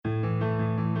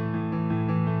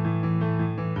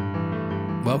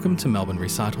Welcome to Melbourne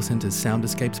Recital Centre's Sound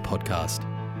Escapes podcast.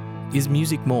 Is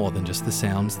music more than just the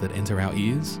sounds that enter our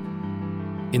ears?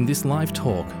 In this live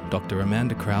talk, Dr.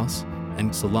 Amanda Krause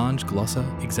and Solange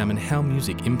Glosser examine how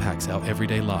music impacts our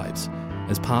everyday lives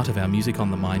as part of our Music on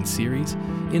the Mind series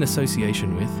in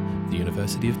association with the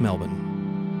University of Melbourne.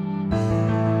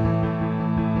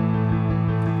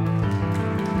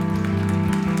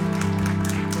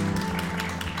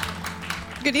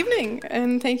 Good evening,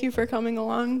 and thank you for coming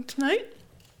along tonight.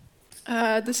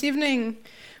 This evening,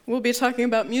 we'll be talking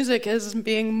about music as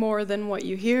being more than what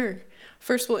you hear.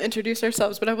 First, we'll introduce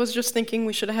ourselves, but I was just thinking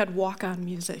we should have had walk-on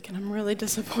music, and I'm really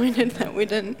disappointed that we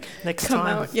didn't come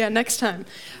out. Yeah, next time.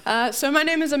 So my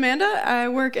name is Amanda. I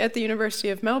work at the University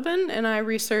of Melbourne, and I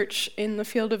research in the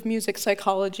field of music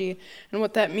psychology. And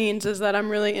what that means is that I'm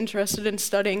really interested in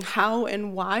studying how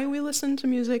and why we listen to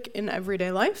music in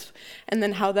everyday life, and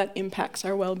then how that impacts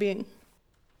our well-being.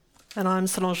 And I'm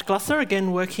Solange Glosser,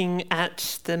 again working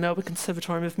at the Melbourne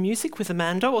Conservatorium of Music with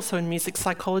Amanda, also in music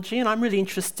psychology, and I'm really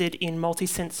interested in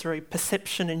multisensory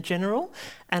perception in general,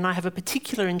 and I have a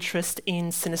particular interest in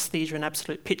synesthesia and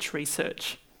absolute pitch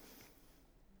research.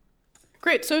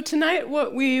 Great, so tonight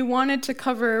what we wanted to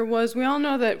cover was, we all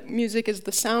know that music is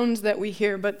the sounds that we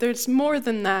hear, but there's more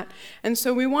than that. And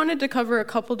so we wanted to cover a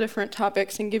couple different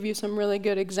topics and give you some really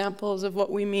good examples of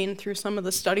what we mean through some of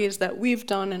the studies that we've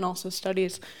done and also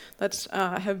studies that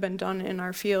have been done in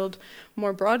our field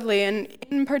more broadly. And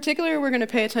in particular, we're going to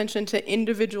pay attention to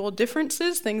individual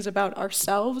differences, things about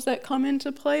ourselves that come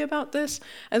into play about this,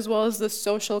 as well as the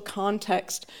social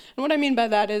context. And what I mean by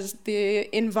that is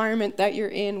the environment that you're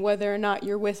in, whether or not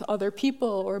you're with other people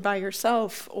or by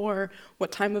yourself, or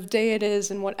what time of day it is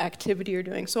and what activity you're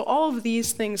doing. So all of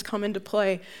these things come into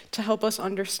play to help us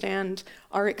understand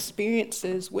our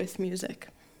experiences with music.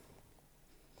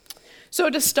 So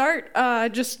to start,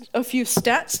 just a few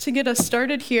stats to get us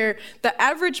started here. The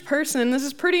average person, this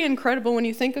is pretty incredible when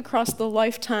you think across the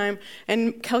lifetime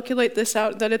and calculate this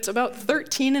out, that it's about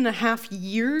 13 and a half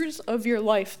years of your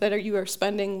life that you are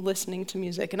spending listening to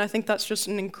music. And I think that's just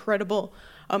an incredible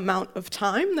amount of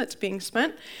time that's being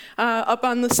spent. Up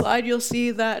on the slide, you'll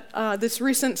see that this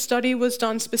recent study was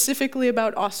done specifically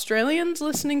about Australians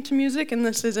listening to music, and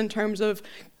this is in terms of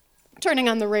turning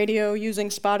on the radio, using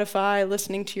Spotify,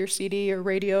 listening to your CD or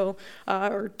radio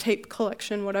or tape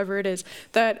collection, whatever it is,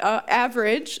 that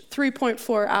average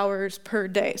 3.4 hours per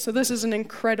day. So this is an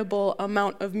incredible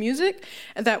amount of music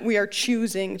that we are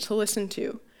choosing to listen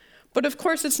to. But of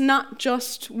course, it's not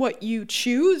just what you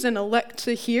choose and elect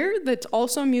to hear, that's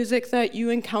also music that you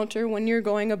encounter when you're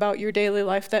going about your daily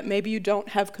life that maybe you don't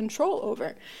have control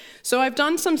over. So I've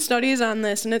done some studies on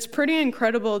this, and it's pretty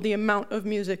incredible the amount of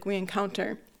music we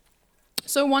encounter.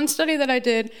 So one study that I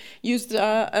did used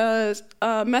a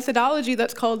methodology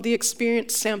that's called the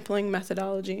experience sampling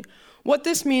methodology. What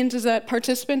this means is that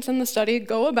participants in the study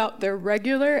go about their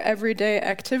regular, everyday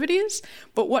activities,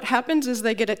 but what happens is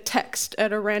they get a text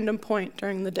at a random point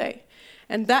during the day.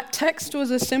 And that text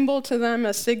was a symbol to them,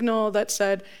 a signal that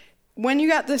said, when you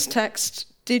got this text,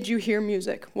 did you hear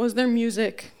music? Was there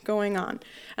music going on?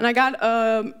 And I got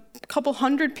a couple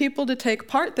hundred people to take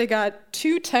part. They got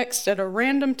 2 texts at a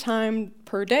random time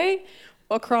per day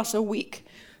across a week.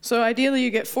 So ideally,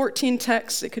 you get 14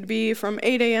 texts. It could be from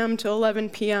 8 a.m. to 11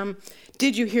 p.m.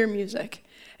 Did you hear music?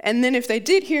 And then if they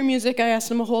did hear music, I asked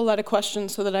them a whole lot of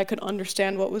questions so that I could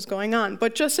understand what was going on.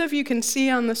 But just so you can see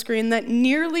on the screen that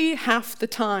nearly half the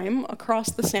time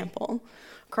across the sample,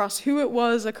 across who it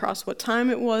was, across what time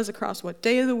it was, across what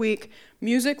day of the week,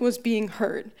 music was being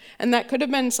heard. And that could have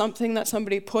been something that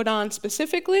somebody put on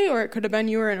specifically, or it could have been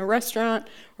you were in a restaurant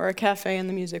or a cafe and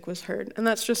the music was heard. And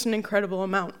that's just an incredible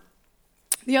amount.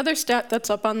 The other stat that's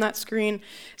up on that screen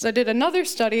is I did another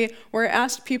study where I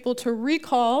asked people to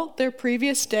recall their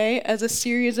previous day as a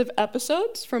series of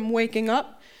episodes from waking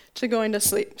up to going to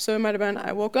sleep. So it might have been,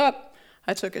 I woke up,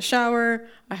 I took a shower,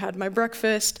 I had my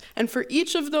breakfast, and for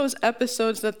each of those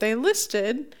episodes that they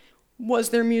listed, was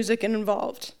there music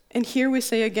involved? And here we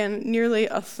say again, nearly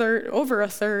over a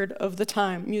third of the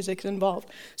time, music is involved.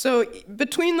 So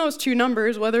between those two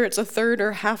numbers, whether it's a third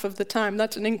or half of the time,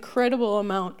 that's an incredible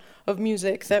amount of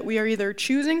music that we are either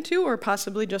choosing to or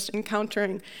possibly just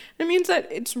encountering. It means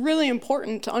that it's really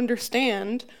important to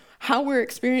understand how we're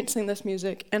experiencing this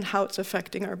music and how it's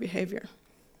affecting our behavior.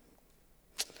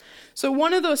 So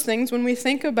one of those things, when we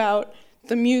think about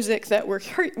the music that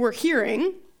we're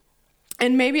hearing,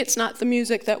 and maybe it's not the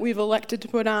music that we've elected to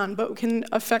put on, but can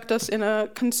affect us in a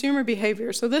consumer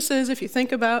behavior. So this is, if you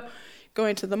think about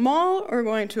going to the mall or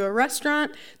going to a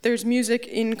restaurant, there's music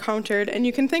encountered. And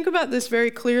you can think about this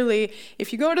very clearly.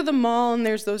 If you go to the mall and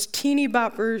there's those teeny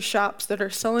bopper shops that are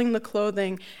selling the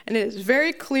clothing, and it is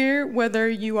very clear whether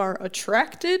you are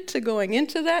attracted to going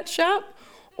into that shop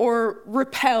or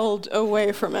repelled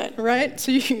away from it, right?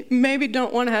 So you maybe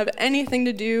don't want to have anything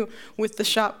to do with the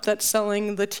shop that's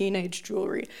selling the teenage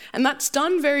jewelry. And that's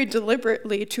done very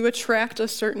deliberately to attract a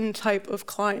certain type of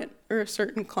client or a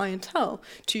certain clientele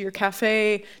to your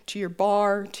cafe, to your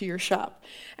bar, to your shop.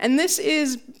 And this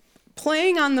is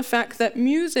playing on the fact that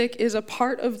music is a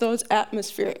part of those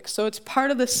atmospherics. So it's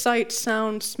part of the sight,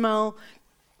 sound, smell,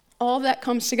 all of that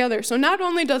comes together. So not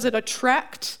only does it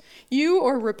attract you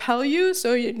or repel you,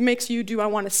 so it makes you, do I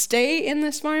want to stay in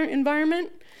this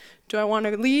environment? Do I want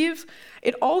to leave?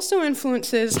 It also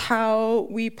influences how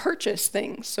we purchase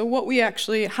things. So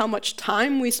how much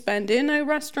time we spend in a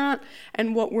restaurant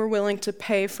and what we're willing to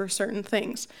pay for certain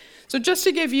things. So just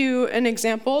to give you an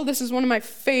example, this is one of my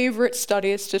favorite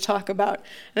studies to talk about.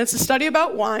 And it's a study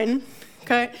about wine.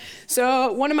 Okay,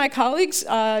 so one of my colleagues,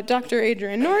 Dr.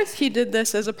 Adrian North, he did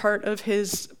this as a part of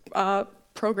his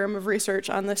program of research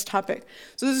on this topic.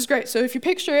 So this is great. So if you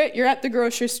picture it, you're at the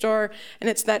grocery store and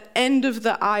it's that end of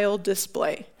the aisle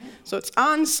display. So it's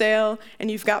on sale and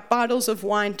you've got bottles of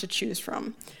wine to choose from.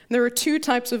 And there are two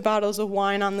types of bottles of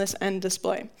wine on this end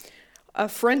display: a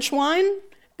French wine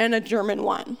and a German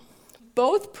wine.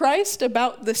 Both priced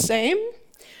about the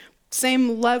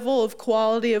same level of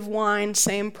quality of wine,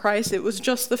 same price. It was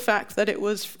just the fact that it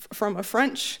was from a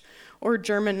French or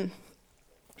German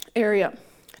area.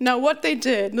 Now what they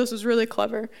did, this was really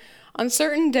clever, on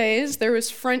certain days there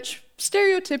was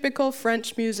stereotypical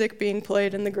French music being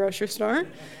played in the grocery store,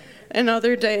 and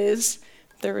other days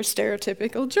there was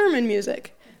stereotypical German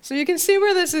music. So you can see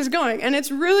where this is going, and it's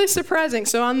really surprising.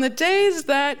 So on the days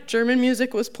that German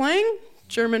music was playing,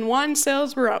 German wine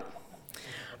sales were up.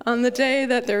 On the day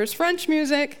that there was French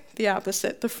music, the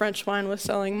opposite, the French wine was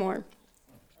selling more.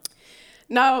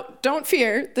 Now, don't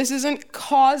fear, this isn't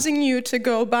causing you to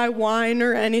go buy wine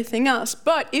or anything else,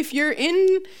 but if you're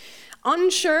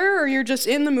unsure or you're just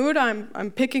in the mood,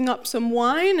 I'm picking up some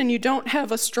wine, and you don't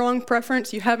have a strong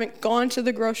preference, you haven't gone to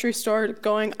the grocery store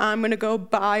going, I'm going to go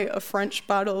buy a French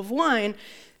bottle of wine,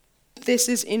 this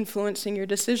is influencing your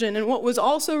decision. And what was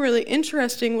also really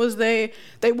interesting was they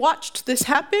watched this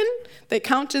happen, they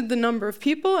counted the number of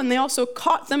people, and they also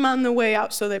caught them on the way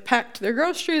out. So they packed their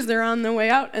groceries, they're on their way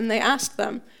out, and they asked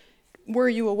them, were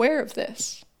you aware of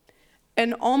this?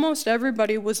 And almost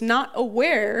everybody was not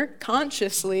aware,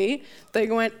 consciously. They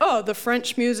went, oh, the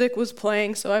French music was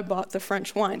playing, so I bought the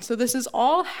French wine. So this is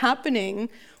all happening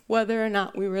whether or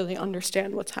not we really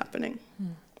understand what's happening.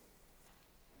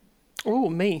 Oh,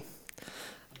 me.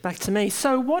 Back to me.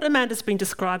 So what Amanda's been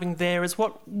describing there is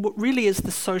what really is the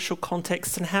social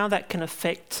context and how that can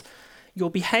affect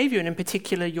your behaviour, and in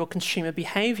particular your consumer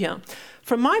behaviour.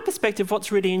 From my perspective,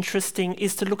 what's really interesting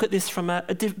is to look at this from a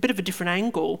bit of a different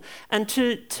angle, and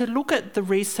to look at the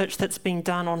research that's been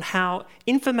done on how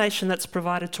information that's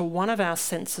provided to one of our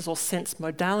senses or sense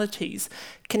modalities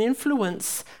can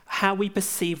influence how we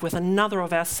perceive with another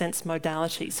of our sense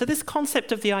modalities. So this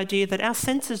concept of the idea that our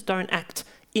senses don't act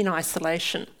in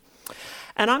isolation.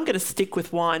 And I'm going to stick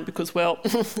with wine because, well,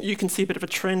 you can see a bit of a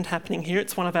trend happening here.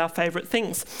 It's one of our favourite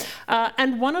things.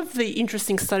 And one of the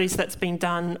interesting studies that's been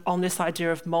done on this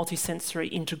idea of multisensory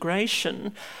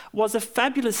integration was a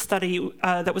fabulous study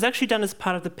that was actually done as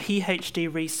part of the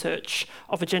PhD research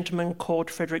of a gentleman called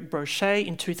Frédéric Brochet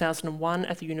in 2001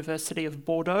 at the University of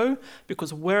Bordeaux,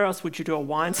 because where else would you do a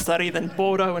wine study than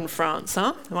Bordeaux in France,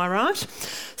 huh? Am I right?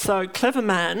 So, clever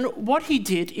man. What he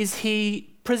did is he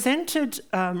presented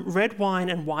red wine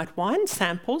and white wine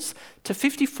samples to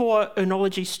 54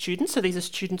 oenology students. So these are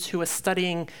students who are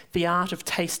studying the art of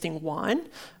tasting wine.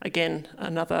 Again,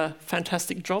 another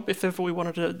fantastic job if ever we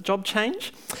wanted a job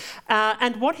change.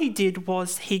 And what he did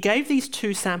was he gave these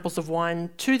two samples of wine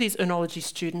to these oenology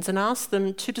students and asked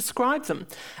them to describe them.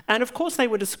 And of course they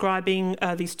were describing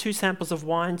these two samples of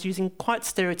wines using quite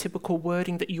stereotypical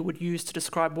wording that you would use to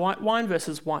describe white wine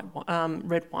versus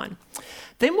red wine.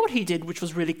 Then what he did, which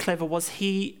was really clever, was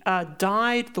he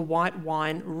dyed the white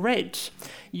wine red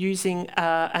using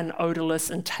an odourless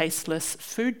and tasteless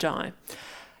food dye.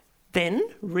 Then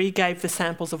re-gave the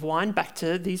samples of wine back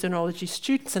to these oenology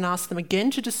students and asked them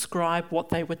again to describe what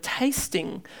they were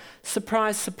tasting.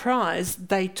 Surprise, surprise,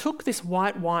 they took this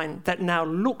white wine that now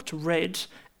looked red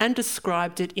and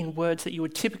described it in words that you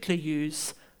would typically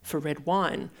use for red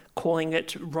wine, calling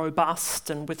it robust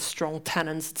and with strong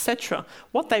tannins, etc.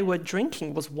 What they were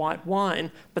drinking was white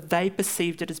wine, but they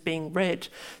perceived it as being red.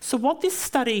 So what this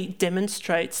study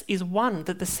demonstrates is, one,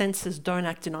 that the senses don't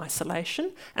act in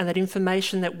isolation, and that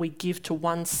information that we give to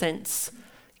one sense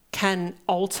can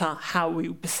alter how we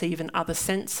perceive in other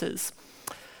senses.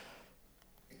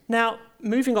 Now,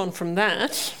 moving on from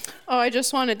that... Oh, I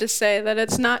just wanted to say that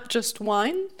it's not just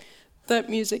wine, that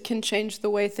music can change the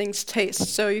way things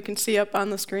taste. So you can see up on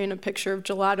the screen a picture of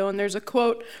gelato, and there's a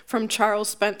quote from Charles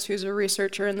Spence, who's a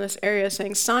researcher in this area,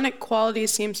 saying, "Sonic quality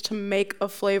seems to make a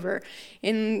flavor."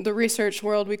 In the research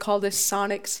world, we call this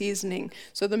sonic seasoning.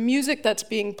 So the music that's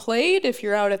being played, if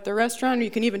you're out at the restaurant, or you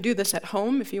can even do this at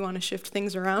home if you want to shift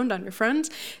things around on your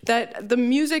friends, that the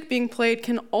music being played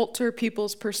can alter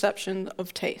people's perception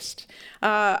of taste.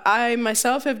 I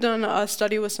myself have done a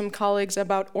study with some colleagues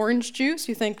about orange juice.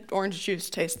 You think orange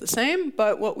juice tastes the same,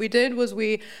 but what we did was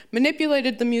we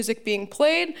manipulated the music being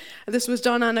played. This was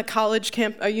done on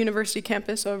a university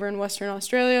campus over in Western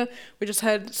Australia. We just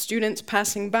had students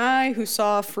passing by who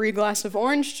saw a free glass of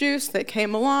orange juice. They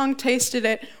came along, tasted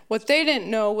it. What they didn't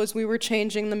know was we were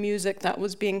changing the music that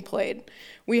was being played.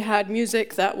 We had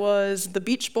music that was the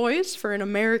Beach Boys for an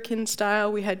American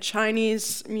style. We had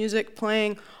Chinese music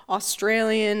playing,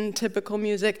 Australian typical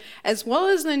music, as well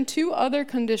as then two other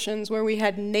conditions where we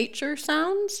had nature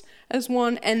sounds as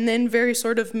one, and then very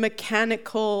sort of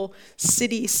mechanical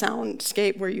city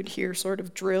soundscape where you'd hear sort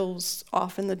of drills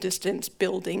off in the distance,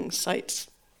 building sites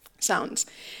sounds.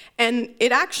 And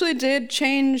it actually did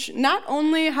change not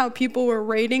only how people were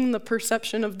rating the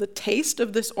perception of the taste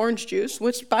of this orange juice,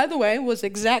 which, by the way, was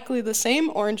exactly the same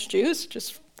orange juice,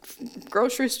 just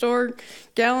grocery store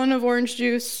gallon of orange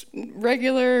juice,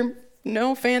 regular,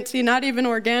 no fancy, not even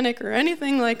organic or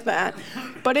anything like that.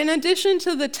 But in addition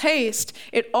to the taste,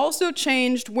 it also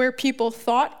changed where people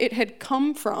thought it had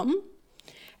come from,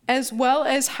 as well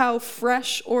as how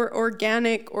fresh or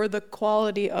organic or the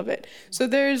quality of it. So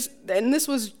and this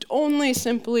was only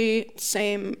simply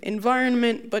same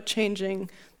environment, but changing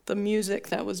the music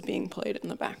that was being played in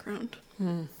the background.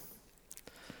 Mm.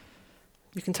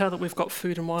 You can tell that we've got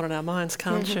food and wine on our minds,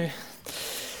 can't you?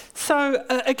 So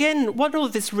again, what all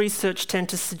of this research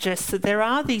tends to suggest that there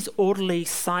are these orderly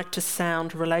sight to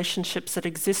sound relationships that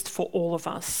exist for all of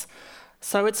us.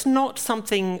 So it's not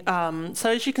something, so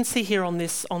as you can see here on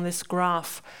this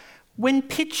graph, when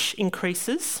pitch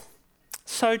increases,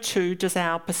 so too does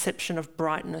our perception of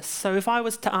brightness. So if I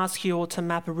was to ask you all to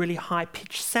map a really high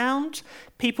pitched sound,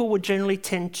 people would generally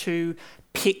tend to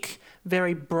pick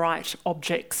very bright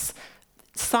objects.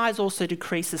 Size also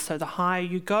decreases, so the higher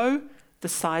you go, the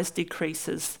size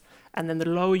decreases. And then the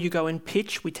lower you go in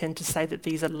pitch, we tend to say that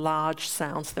these are large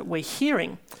sounds that we're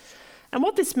hearing. And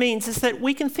what this means is that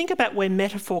we can think about where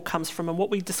metaphor comes from and what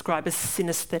we describe as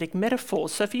synesthetic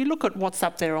metaphors. So if you look at what's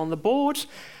up there on the board,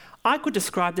 I could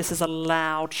describe this as a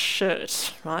loud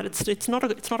shirt, right? It's not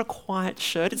a quiet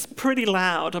shirt. It's pretty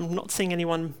loud. I'm not seeing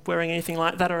anyone wearing anything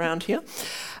like that around here.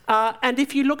 And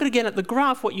if you look again at the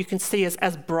graph, what you can see is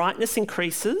as brightness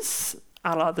increases,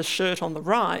 a la the shirt on the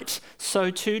right,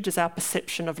 so too does our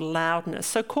perception of loudness.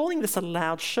 So calling this a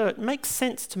loud shirt makes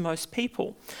sense to most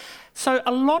people. So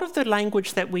a lot of the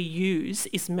language that we use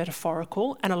is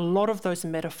metaphorical, and a lot of those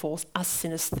metaphors are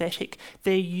synesthetic.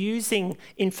 They're using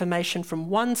information from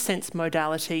one sense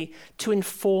modality to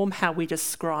inform how we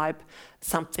describe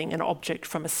something, an object,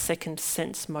 from a second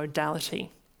sense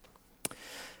modality.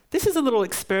 This is a little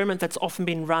experiment that's often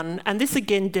been run, and this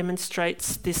again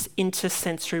demonstrates this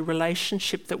intersensory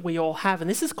relationship that we all have, and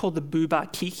this is called the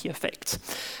Bubar-Kiki effect.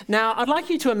 Now, I'd like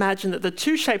you to imagine that the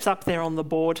two shapes up there on the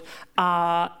board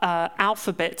are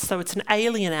alphabets, so it's an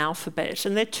alien alphabet,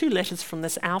 and they're two letters from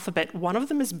this alphabet. One of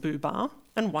them is Bubar,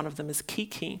 and one of them is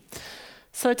Kiki.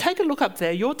 So take a look up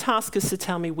there. Your task is to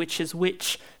tell me which is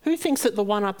which. Who thinks that the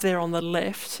one up there on the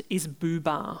left is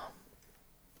Bubar?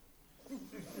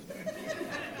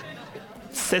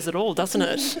 Says it all, doesn't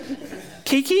it?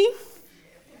 Kiki?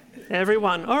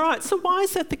 Everyone. All right, so why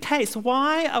is that the case?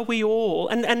 Why are we all,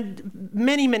 and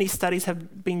many, many studies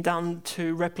have been done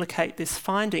to replicate this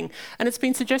finding, and it's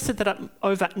been suggested that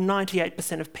over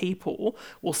 98% of people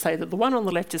will say that the one on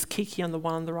the left is Kiki and the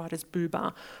one on the right is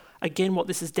Bubar. Again, what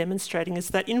this is demonstrating is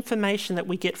that information that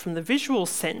we get from the visual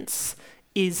sense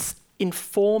is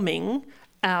informing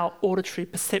our auditory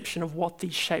perception of what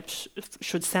these shapes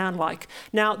should sound like.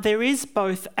 Now, there is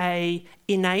both a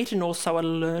innate and also a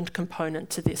learned component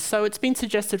to this. So it's been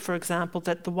suggested, for example,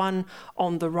 that the one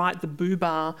on the right, the boo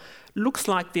bar, looks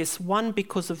like this, one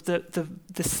because of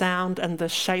the sound and the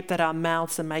shape that our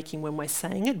mouths are making when we're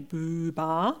saying it, boo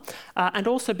bar, and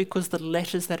also because the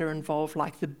letters that are involved,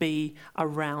 like the B, are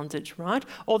rounded, right?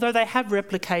 Although they have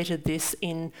replicated this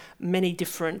in many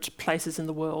different places in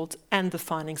the world, and the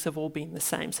findings have all been the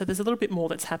same. So there's a little bit more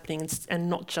that's happening, and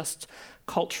not just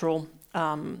cultural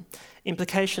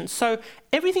implications. So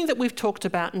everything that we've talked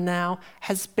about now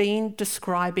has been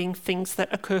describing things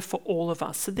that occur for all of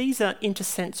us. So these are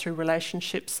intersensory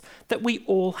relationships that we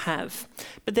all have.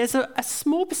 But there's a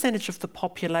small percentage of the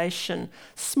population,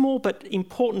 small but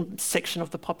important section of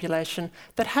the population,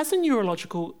 that has a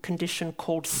neurological condition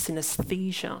called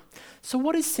synesthesia. So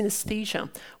what is synesthesia?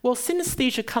 Well,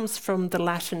 synesthesia comes from the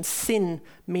Latin syn,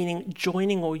 meaning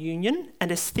joining or union,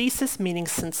 and aesthesis, meaning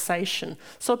sensation.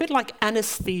 So a bit like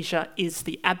anesthesia is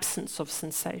the absence of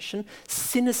sensation,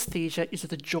 synesthesia is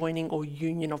the joining or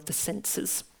union of the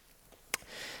senses.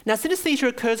 Now, synesthesia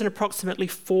occurs in approximately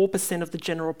 4% of the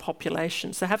general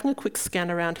population. So having a quick scan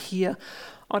around here,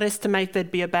 I'd estimate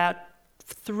there'd be about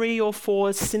 3 or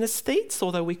 4 synesthetes,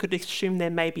 although we could assume there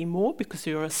may be more because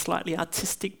you're a slightly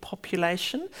artistic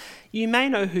population. You may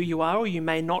know who you are, or you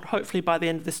may not. Hopefully by the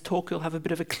end of this talk you'll have a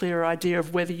bit of a clearer idea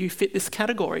of whether you fit this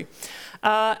category.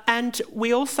 And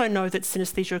we also know that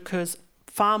synesthesia occurs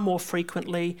far more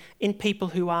frequently in people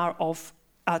who are of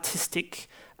artistic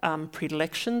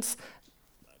predilections,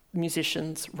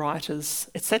 musicians, writers,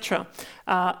 etc.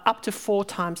 Up to 4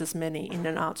 times as many in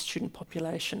an art student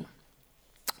population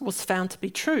was found to be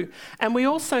true. And we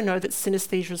also know that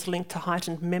synesthesia is linked to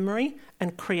heightened memory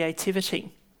and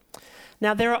creativity.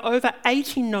 Now, there are over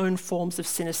 80 known forms of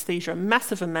synesthesia, a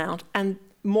massive amount, and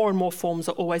more forms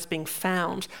are always being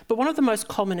found. But one of the most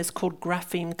common is called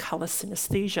grapheme colour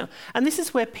synesthesia. And this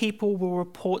is where people will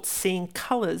report seeing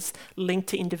colours linked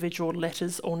to individual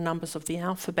letters or numbers of the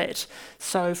alphabet.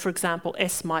 So, for example,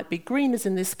 S might be green, as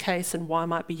in this case, and Y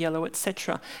might be yellow,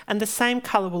 etc. And the same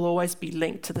colour will always be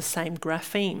linked to the same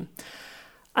grapheme.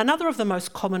 Another of the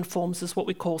most common forms is what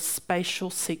we call spatial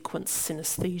sequence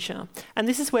synesthesia. And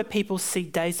this is where people see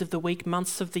days of the week,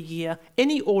 months of the year,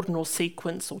 any ordinal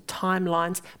sequence or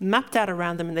timelines mapped out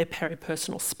around them in their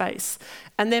peripersonal space.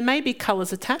 And there may be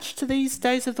colours attached to these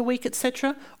days of the week,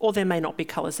 etc., or there may not be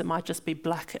colours. It might just be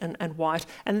black and white.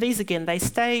 And these, again, they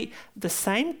stay the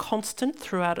same, constant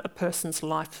throughout a person's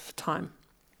lifetime.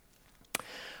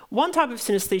 One type of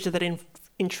synesthesia that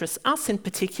interests us in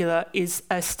particular is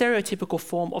a stereotypical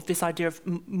form of this idea of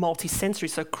multisensory,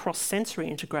 so cross-sensory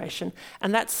integration,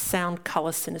 and that's sound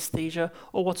colour synesthesia,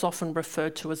 or what's often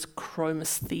referred to as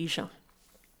chromesthesia.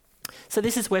 So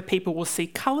this is where people will see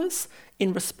colours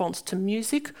in response to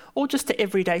music or just to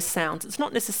everyday sounds. It's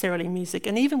not necessarily music,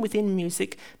 and even within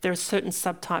music there are certain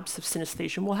subtypes of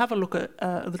synesthesia, and we'll have a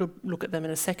little look at them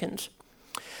in a second.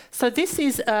 So this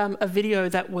is a video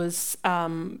that was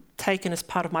taken as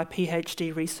part of my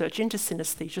PhD research into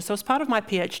synesthesia. So as part of my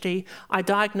PhD, I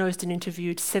diagnosed and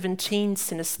interviewed 17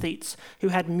 synesthetes who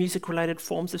had music-related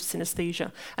forms of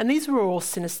synesthesia. And these were all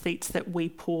synesthetes that we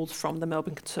pulled from the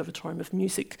Melbourne Conservatorium of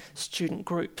Music student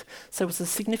group. So it was a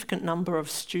significant number of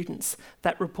students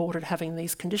that reported having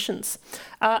these conditions.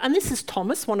 And this is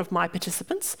Thomas, one of my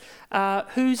participants,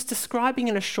 who's describing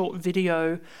in a short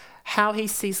video how he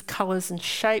sees colours and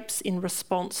shapes in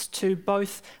response to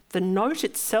both the note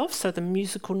itself, so the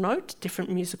musical note, different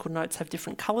musical notes have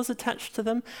different colours attached to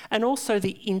them, and also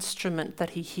the instrument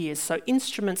that he hears. So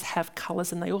instruments have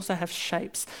colours and they also have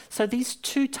shapes. So these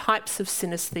 2 types of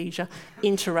synesthesia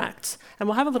interact. And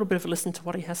we'll have a little bit of a listen to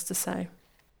what he has to say.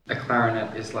 A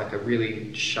clarinet is like a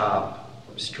really sharp,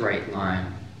 straight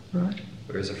line, right?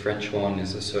 Whereas a French horn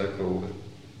is a circle with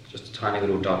just a tiny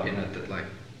little dot in it that like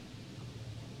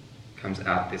comes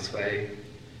out this way.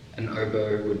 An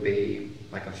oboe would be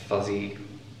like a fuzzy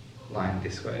line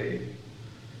this way.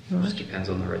 Right. Just depends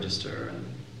on the register.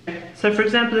 So for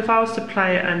example, if I was to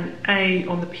play an A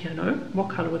on the piano,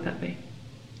 what colour would that be?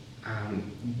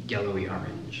 Yellowy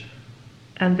orange.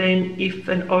 And then if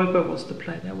an oboe was to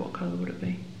play there, what colour would it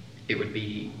be? It would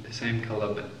be the same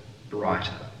colour but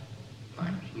brighter,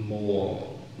 like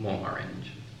more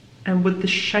orange. And would the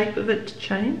shape of it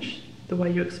change? The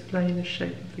way you explain the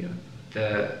shape of the oboe?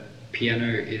 The piano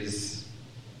is,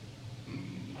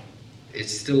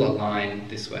 it's still a line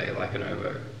this way like an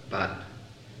oboe, but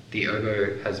the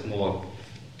oboe has more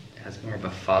of a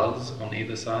fuzz on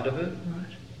either side of it.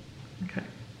 Right. Okay.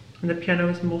 And the piano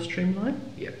is more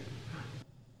streamlined? Yep.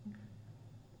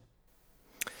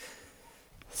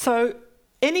 So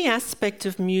Any aspect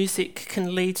of music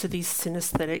can lead to these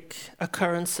synesthetic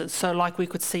occurrences. So like we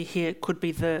could see here, it could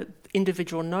be the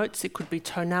individual notes, it could be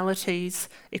tonalities,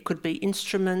 it could be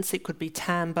instruments, it could be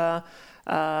timbre,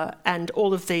 and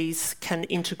all of these can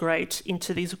integrate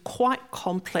into these quite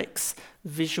complex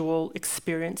visual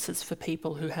experiences for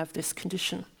people who have this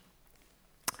condition.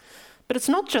 But it's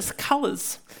not just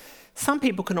colours. Some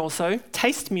people can also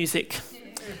taste music.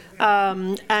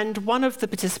 And one of the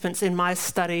participants in my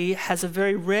study has a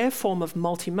very rare form of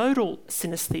multimodal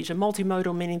synesthesia.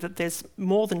 Multimodal meaning that there's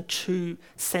more than two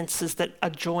senses that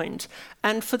are joined.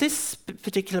 And for this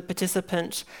particular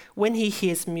participant, when he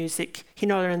hears music, he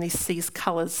not only sees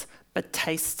colours, but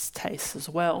tastes taste as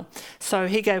well. So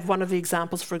he gave one of the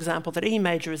examples, for example, that E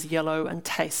major is yellow and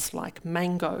tastes like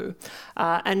mango.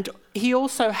 And he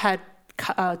also had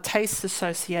tastes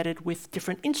associated with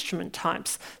different instrument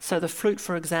types. So the flute,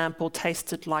 for example,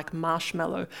 tasted like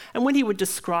marshmallow. And when he would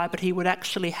describe it, he would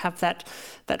actually have that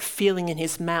feeling in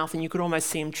his mouth, and you could almost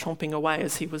see him chomping away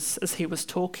as he was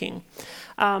talking.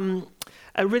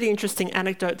 A really interesting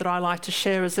anecdote that I like to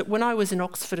share is that when I was in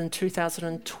Oxford in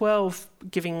 2012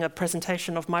 giving a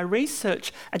presentation of my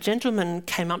research, a gentleman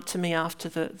came up to me after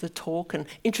the talk and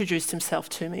introduced himself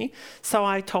to me. So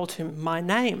I told him my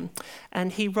name,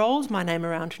 and he rolled my name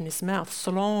around in his mouth,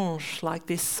 Solange, like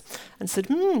this, and said,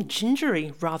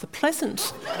 gingery, rather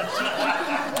pleasant.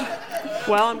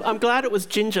 Well, I'm glad it was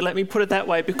Ginger, let me put it that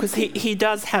way, because he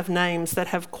does have names that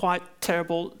have quite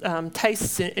terrible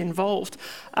tastes involved.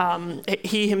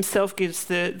 He himself gives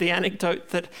the anecdote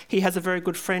that he has a very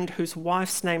good friend whose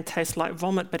wife's name tastes like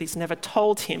vomit, but he's never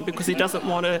told him because he doesn't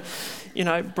want to,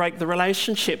 break the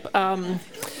relationship.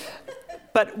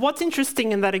 But what's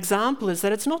interesting in that example is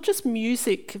that it's not just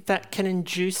music that can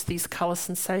induce these colour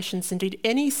sensations. Indeed,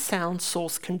 any sound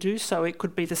source can do so. It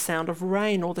could be the sound of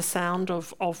rain or the sound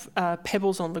of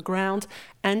pebbles on the ground,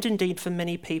 and indeed for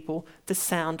many people, the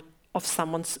sound of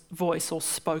someone's voice or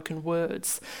spoken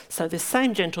words. So this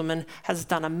same gentleman has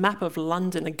done a map of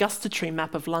London, a gustatory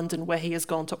map of London, where he has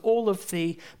gone to all of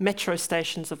the metro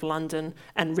stations of London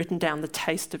and written down the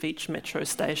taste of each metro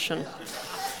station.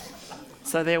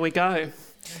 So there we go.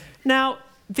 Now,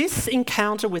 this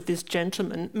encounter with this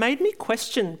gentleman made me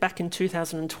question back in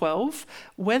 2012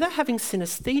 whether having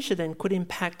synesthesia then could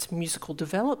impact musical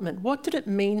development. What did it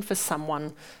mean for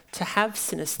someone to have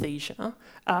synesthesia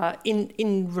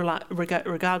in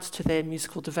regards to their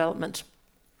musical development?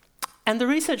 And the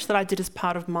research that I did as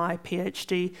part of my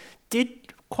PhD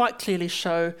did quite clearly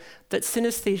show that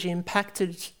synesthesia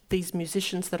impacted these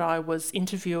musicians that I was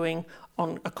interviewing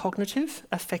on a cognitive,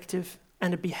 affective,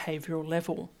 and a behavioural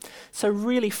level. So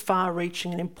really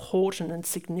far-reaching and important and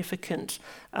significant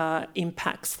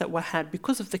impacts that were had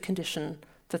because of the condition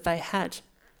that they had.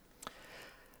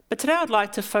 But today I'd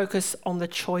like to focus on the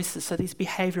choices, so these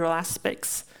behavioural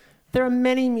aspects. There are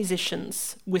many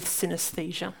musicians with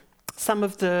synesthesia. Some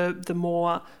of the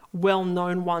more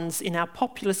well-known ones in our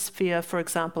popular sphere, for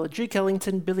example, Duke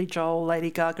Ellington, Billy Joel, Lady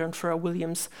Gaga and Pharrell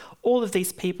Williams. All of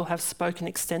these people have spoken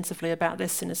extensively about their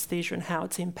synesthesia and how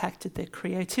it's impacted their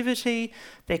creativity,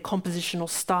 their compositional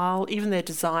style, even their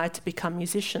desire to become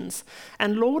musicians.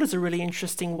 And Lorde is a really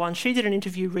interesting one. She did an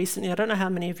interview recently, I don't know how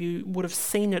many of you would have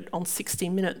seen it, on 60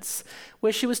 Minutes,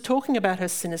 where she was talking about her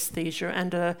synesthesia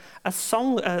and a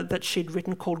song that she'd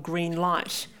written called Green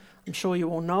Light. I'm sure you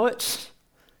all know it.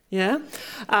 Yeah,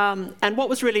 and what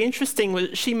was really interesting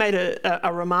was she made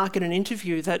a remark in an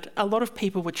interview that a lot of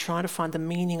people were trying to find the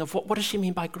meaning of what does she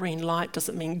mean by green light? Does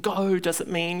it mean go? Does it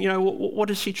mean, what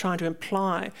is she trying to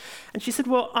imply? And she said,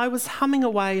 well, I was humming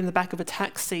away in the back of a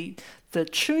taxi the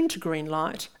tune to Green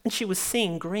Light, and she was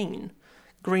seeing green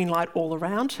light all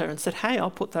around her, and said, hey, I'll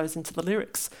put those into the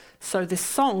lyrics. So this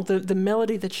song, the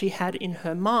melody that she had in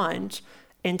her mind,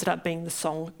 ended up being the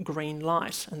song Green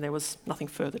Light, and there was nothing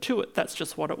further to it. That's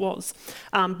just what it was.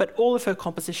 But all of her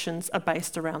compositions are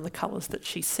based around the colours that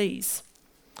she sees.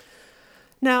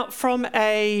 Now, from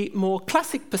a more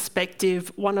classic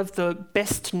perspective, one of the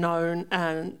best known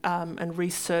and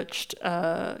researched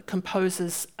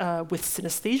composers with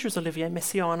synesthesia is Olivier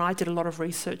Messiaen, and I did a lot of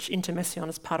research into Messiaen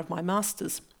as part of my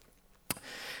master's.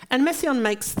 And Messiaen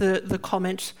makes the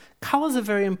comment, colours are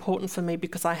very important for me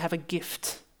because I have a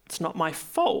gift. It's not my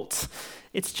fault,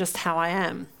 it's just how I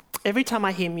am. Every time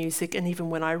I hear music, and even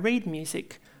when I read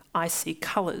music, I see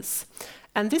colours.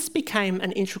 And this became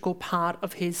an integral part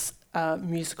of his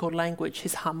musical language,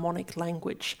 his harmonic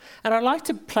language. And I'd like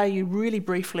to play you really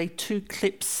briefly 2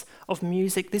 clips of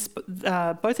music.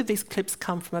 Both of these clips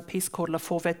come from a piece called La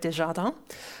Fauvette des Jardins,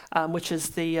 which is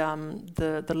the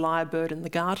lyrebird in the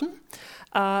garden.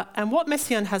 And what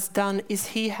Messiaen has done is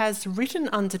he has written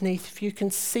underneath, if you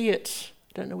can see it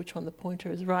I don't know which one the pointer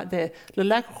is, right there. Le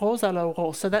lac rose à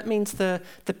l'aurore. So that means the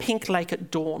pink lake at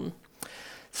dawn.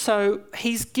 So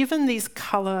he's given these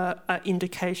colour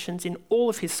indications in all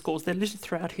of his scores. They're littered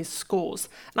throughout his scores.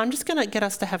 And I'm just going to get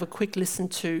us to have a quick listen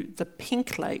to the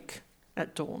pink lake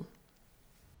at dawn.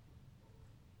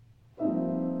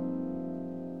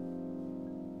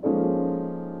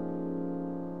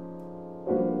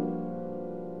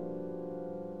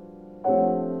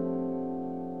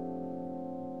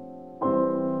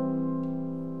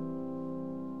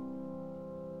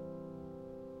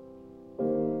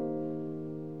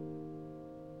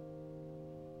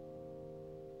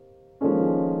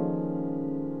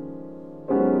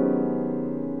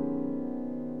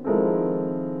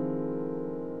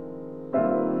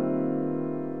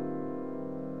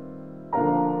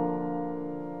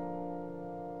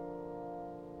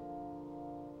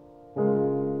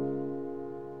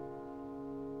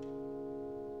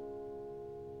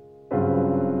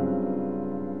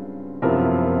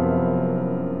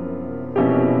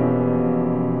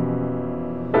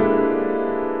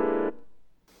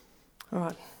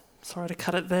 Sorry to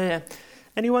cut it there.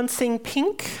 Anyone seeing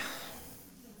pink?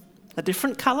 A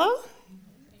different colour?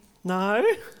 No?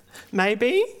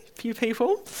 Maybe? A few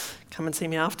people? Come and see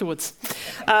me afterwards.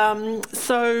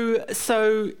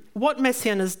 So what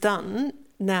Messiaen has done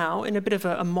now, in a bit of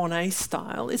a Monet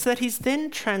style, is that he's then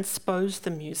transposed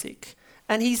the music,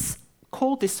 and he's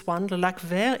called this one Le Lac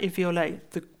Vert et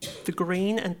Violet, the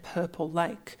green and purple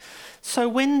lake. So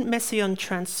when Messiaen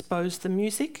transposed the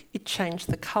music, it changed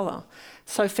the colour.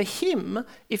 So for him,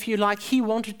 if you like, he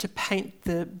wanted to paint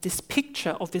this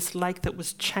picture of this lake that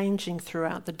was changing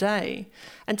throughout the day.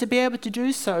 And to be able to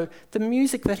do so, the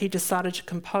music that he decided to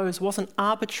compose wasn't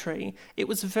arbitrary. It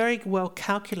was very well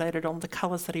calculated on the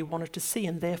colours that he wanted to see,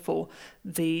 and therefore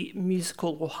the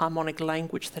musical or harmonic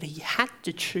language that he had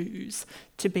to choose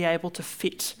to be able to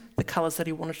fit the colours that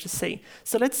he wanted to see.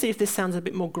 So let's see if this sounds a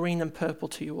bit more green than purple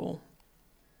to you all.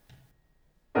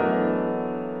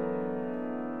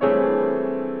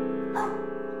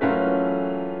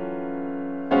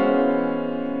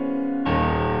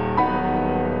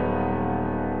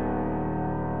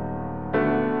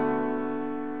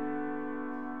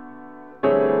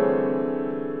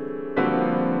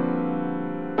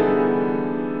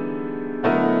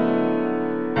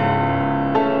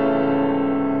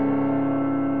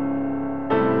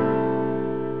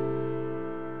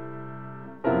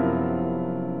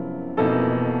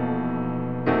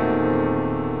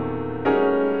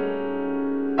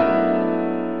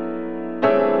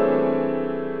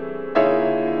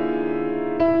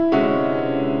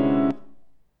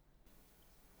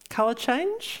 Colour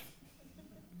change?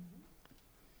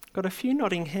 Got a few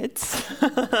nodding heads.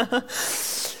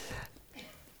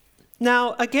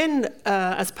 Now, again,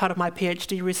 as part of my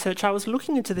PhD research, I was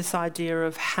looking into this idea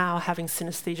of how having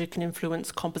synesthesia can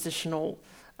influence compositional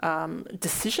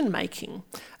decision-making.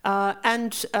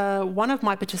 And one of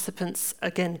my participants,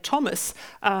 again, Thomas,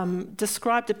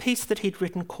 described a piece that he'd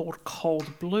written called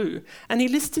Cold Blue. And he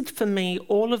listed for me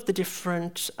all of the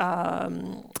different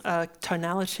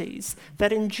tonalities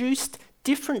that induced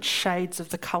different shades of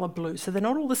the colour blue. So they're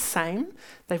not all the same.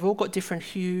 They've all got different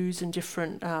hues and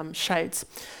different shades.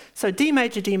 So D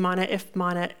major, D minor, F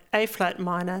minor, A flat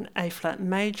minor, and A flat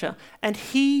major. And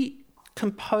he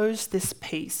composed this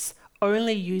piece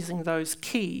only using those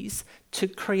keys to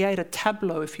create a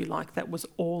tableau, if you like, that was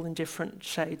all in different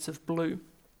shades of blue.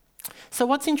 So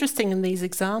what's interesting in these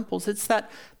examples is that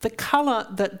the colour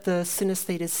that the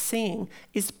synesthete is seeing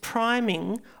is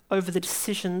priming over the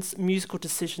decisions, musical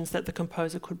decisions that the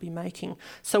composer could be making.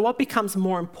 So what becomes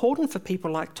more important for people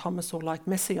like Thomas or like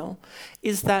Messiaen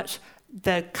is that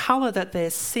the colour that they're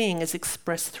seeing is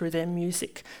expressed through their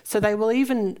music. So they will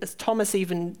even, as Thomas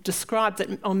even described,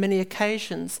 that on many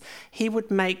occasions he would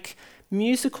make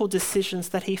musical decisions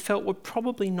that he felt were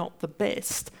probably not the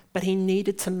best, but he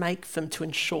needed to make them to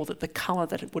ensure that the colour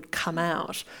that it would come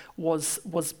out was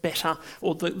better,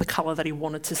 or the colour that he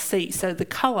wanted to see. So the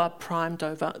colour primed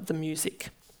over the music.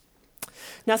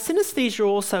 Now, synesthesia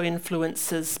also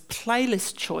influences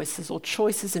playlist choices or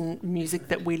choices in music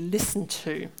that we listen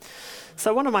to.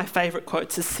 So one of my favourite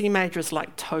quotes is, C major is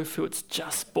like tofu, it's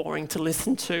just boring to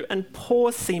listen to. And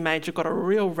poor C major got a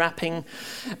real rapping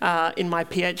in my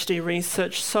PhD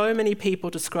research. So many people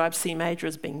describe C major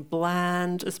as being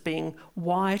bland, as being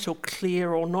white or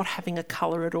clear or not having a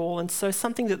colour at all. And so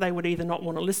something that they would either not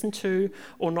want to listen to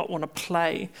or not want to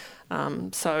play.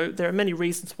 So there are many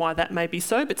reasons why that may be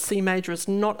so, but C major is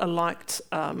not a liked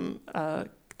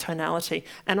tonality.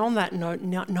 And on that note,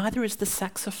 neither is the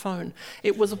saxophone.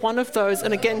 It was one of those,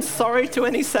 and again, sorry to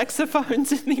any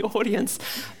saxophones in the audience,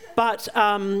 but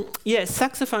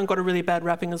saxophone got a really bad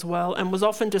rapping as well, and was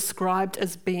often described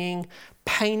as being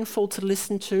painful to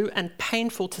listen to and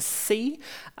painful to see,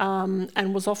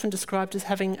 and was often described as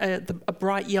having a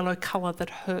bright yellow colour that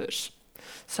hurt.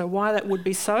 So why that would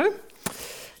be so?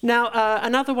 Now,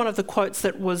 another one of the quotes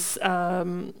that was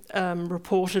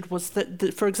reported was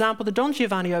that, for example, the Don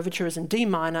Giovanni Overture is in D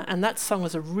minor, and that song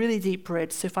was a really deep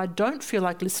red, so if I don't feel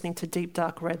like listening to deep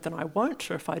dark red, then I won't,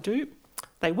 or if I do,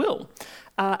 they will.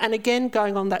 And again,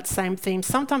 going on that same theme,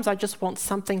 sometimes I just want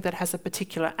something that has a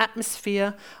particular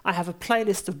atmosphere. I have a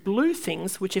playlist of blue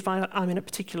things, which if I'm in a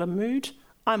particular mood,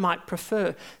 I might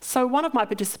prefer. So one of my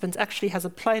participants actually has a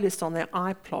playlist on their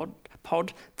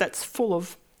iPod that's full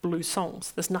of blue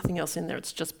songs. There's nothing else in there,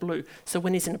 it's just blue. So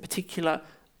when he's in a particular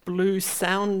blue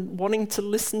sound, wanting to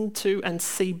listen to and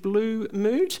see blue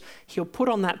mood, he'll put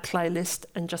on that playlist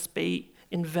and just be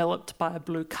enveloped by a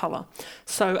blue colour.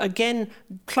 So again,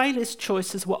 playlist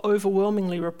choices were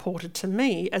overwhelmingly reported to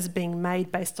me as being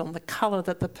made based on the colour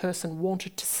that the person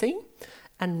wanted to see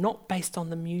and not based on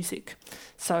the music.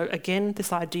 So again,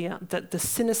 this idea that the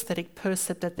synesthetic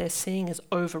percept that they're seeing is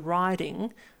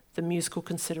overriding the musical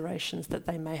considerations that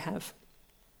they may have.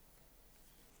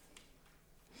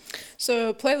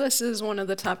 So playlists is one of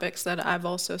the topics that I've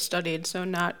also studied, so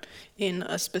not in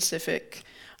a specific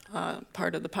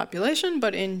part of the population,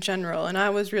 but in general. And I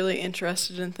was really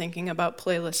interested in thinking about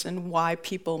playlists and why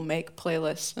people make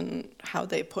playlists and how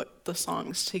they put the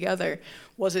songs together.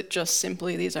 Was it just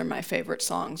simply, these are my favorite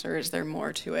songs, or is there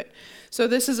more to it? So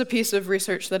this is a piece of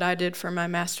research that I did for my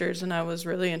master's, and I was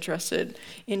really interested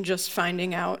in just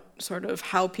finding out sort of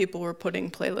how people were putting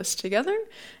playlists together.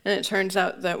 And it turns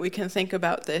out that we can think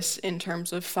about this in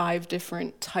terms of 5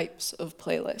 different types of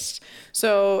playlists.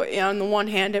 So on the one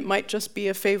hand, it might just be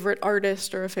a favorite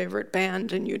artist or a favorite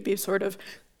band, and you'd be sort of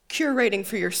curating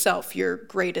for yourself your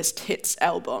greatest hits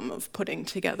album of putting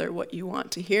together what you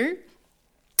want to hear.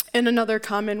 And another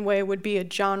common way would be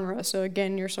a genre. So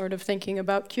again, you're sort of thinking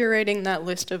about curating that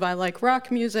list of I like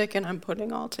rock music, and I'm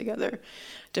putting all together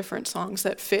different songs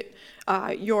that fit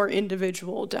your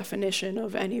individual definition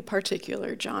of any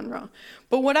particular genre.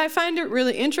 But what I find it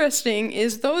really interesting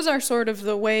is those are sort of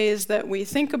the ways that we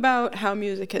think about how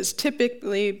music has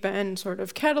typically been sort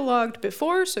of cataloged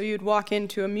before. So you'd walk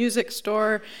into a music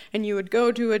store and you would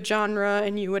go to a genre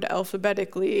and you would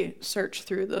alphabetically search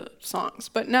through the songs.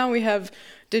 But now we have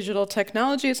digital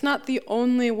technology. It's not the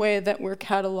only way that we're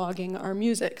cataloging our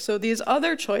music. So these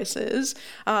other choices,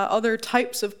 other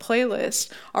types of playlists,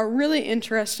 are really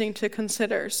interesting to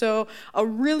consider. So a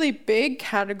really big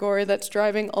category that's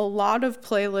driving a lot of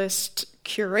playlist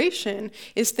curation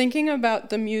is thinking about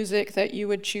the music that you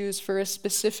would choose for a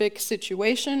specific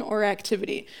situation or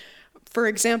activity. For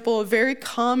example, a very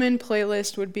common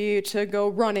playlist would be to go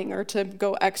running or to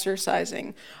go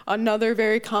exercising. Another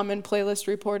very common playlist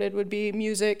reported would be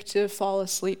music to fall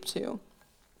asleep to.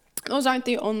 Those aren't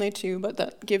the only 2, but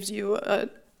that gives you an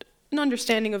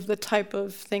understanding of the type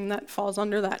of thing that falls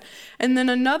under that. And then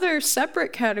another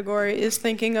separate category is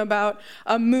thinking about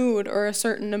a mood or a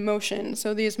certain emotion.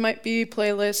 So these might be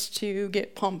playlists to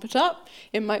get pumped up.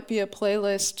 It might be a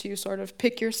playlist to sort of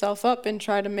pick yourself up and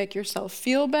try to make yourself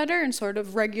feel better and sort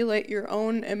of regulate your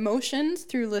own emotions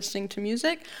through listening to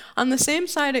music. On the same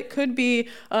side, it could be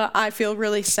I feel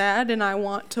really sad and I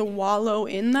want to wallow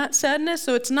in that sadness.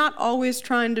 So it's not always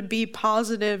trying to be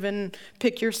positive and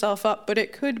pick yourself up, but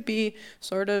it could be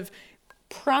sort of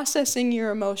processing your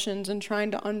emotions and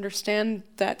trying to understand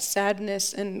that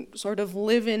sadness and sort of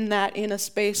live in that in a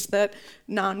space that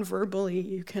non-verbally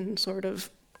you can sort of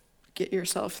get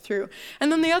yourself through.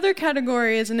 And then the other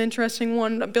category is an interesting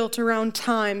one built around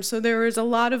time. So there is a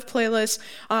lot of playlists.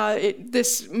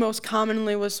 This most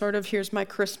commonly was sort of, here's my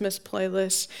Christmas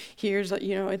playlist. Here's,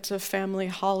 it's a family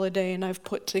holiday and I've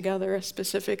put together a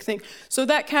specific thing. So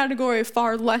that category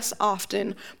far less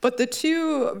often. But the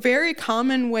 2 very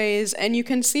common ways, and you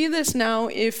can see this now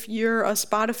if you're a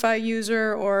Spotify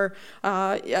user or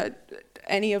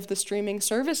any of the streaming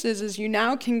services, is you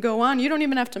now can go on. You don't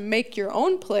even have to make your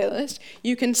own playlist.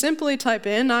 You can simply type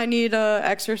in, I need a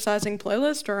exercising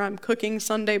playlist, or I'm cooking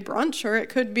Sunday brunch, or it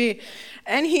could be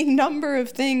any number of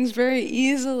things very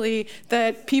easily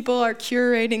that people are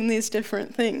curating these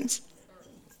different things.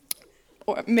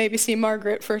 or maybe see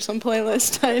Margaret for some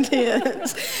playlist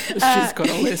ideas. She's got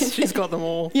a list. She's got them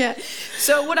all. Yeah.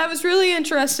 So what I was really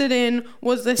interested in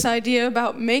was this idea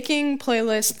about making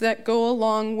playlists that go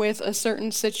along with a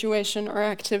certain situation or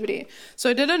activity. So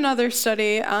I did another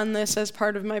study on this as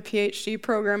part of my PhD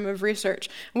program of research.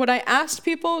 What I asked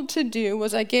people to do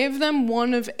was I gave them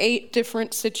one of 8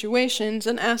 different situations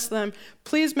and asked them,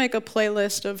 please make a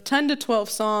playlist of 10 to 12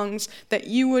 songs that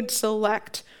you would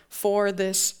select for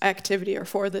this activity or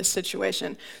for this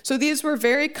situation. So these were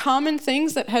very common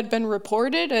things that had been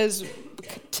reported as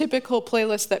typical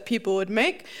playlists that people would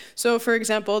make. So for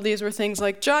example, these were things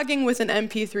like jogging with an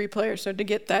MP3 player, so to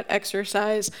get that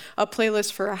exercise, a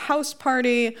playlist for a house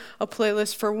party, a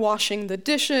playlist for washing the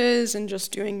dishes and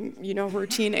just doing,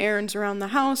 routine errands around the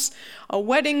house, a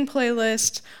wedding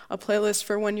playlist, a playlist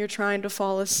for when you're trying to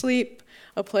fall asleep,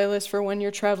 a playlist for when you're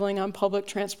traveling on public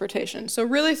transportation. So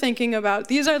really thinking about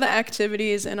these are the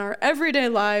activities in our everyday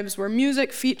lives where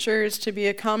music features to be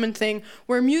a common thing,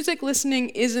 where music listening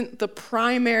isn't the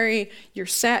primary, you're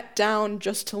sat down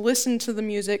just to listen to the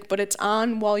music, but it's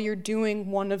on while you're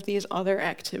doing one of these other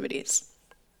activities.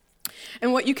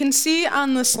 And what you can see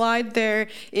on the slide there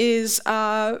is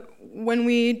when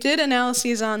we did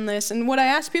analyses on this, and what I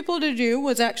asked people to do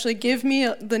was actually give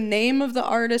me the name of the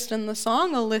artist and the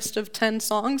song, a list of 10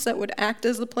 songs that would act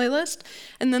as the playlist,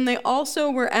 and then they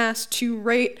also were asked to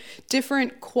rate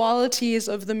different qualities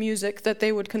of the music that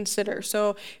they would consider.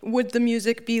 So would the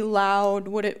music be loud?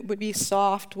 Would it be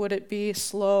soft? Would it be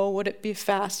slow? Would it be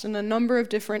fast? And a number of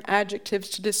different adjectives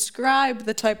to describe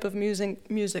the type of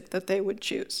music that they would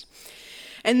choose.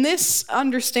 And this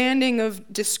understanding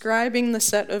of describing the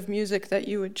set of music that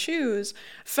you would choose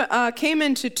came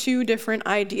into 2 different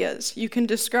ideas. You can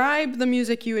describe the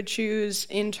music you would choose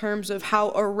in terms of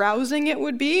how arousing it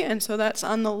would be, and so that's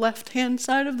on the left-hand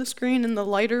side of the screen in the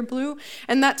lighter blue,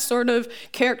 and that's sort of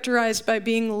characterized by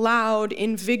being loud,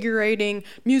 invigorating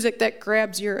music that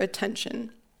grabs your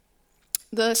attention.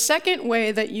 The second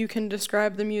way that you can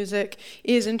describe the music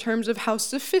is in terms of how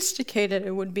sophisticated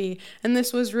it would be. And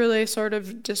this was really sort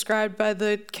of described by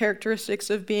the characteristics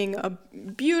of being a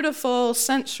beautiful,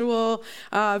 sensual,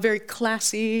 very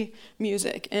classy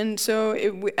music. And so,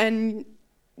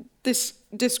 this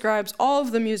describes all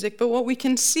of the music, but what we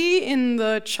can see in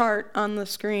the chart on the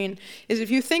screen is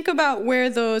if you think about where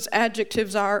those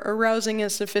adjectives are, arousing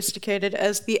and sophisticated,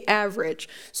 as the average.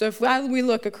 So if we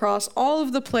look across all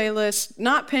of the playlists,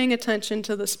 not paying attention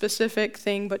to the specific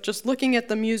thing, but just looking at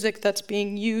the music that's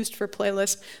being used for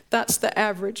playlists, that's the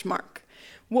average mark.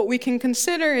 What we can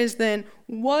consider is then,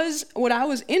 what I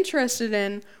was interested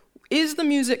in, is the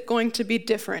music going to be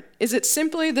different? Is it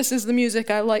simply, this is the music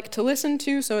I like to listen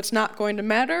to, so it's not going to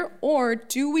matter? Or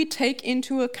do we take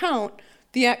into account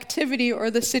the activity or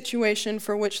the situation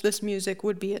for which this music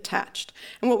would be attached?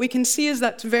 And what we can see is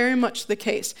that's very much the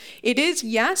case. It is,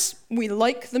 yes, we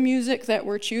like the music that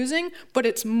we're choosing, but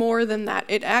it's more than that.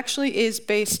 It actually is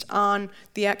based on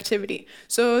the activity.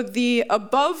 So the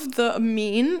above the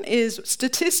mean is,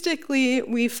 statistically,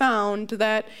 we found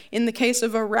that in the case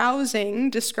of arousing,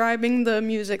 describing the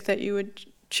music that you would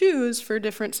choose for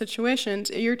different situations,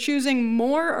 you're choosing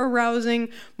more arousing,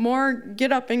 more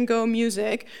get up and go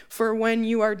music for when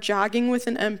you are jogging with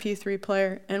an MP3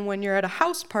 player and when you're at a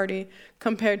house party,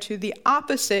 compared to the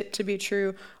opposite to be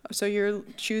true. So you're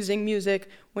choosing music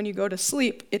when you go to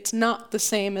sleep. It's not the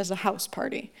same as a house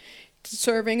party. It's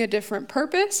serving a different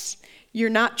purpose. You're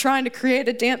not trying to create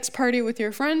a dance party with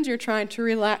your friends. You're trying to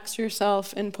relax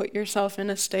yourself and put yourself in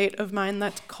a state of mind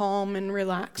that's calm and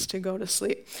relaxed to go to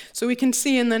sleep. So we can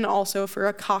see, and then also for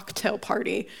a cocktail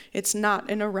party, it's not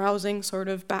an arousing sort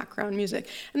of background music.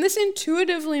 And this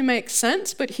intuitively makes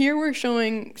sense, but here we're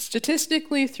showing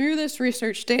statistically through this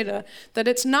research data that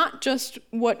it's not just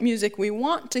what music we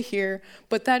want to hear,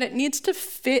 but that it needs to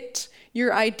fit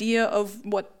your idea of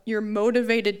what you're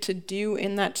motivated to do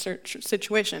in that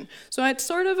situation. So it's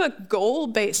sort of a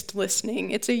goal-based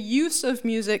listening. It's a use of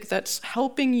music that's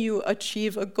helping you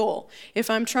achieve a goal. If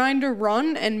I'm trying to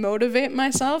run and motivate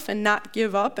myself and not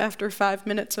give up after 5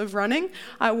 minutes of running,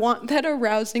 I want that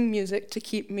arousing music to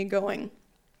keep me going.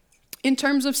 In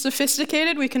terms of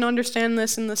sophisticated, we can understand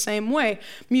this in the same way.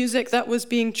 Music that was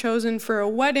being chosen for a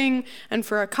wedding and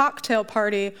for a cocktail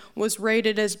party was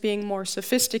rated as being more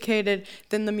sophisticated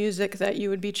than the music that you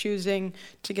would be choosing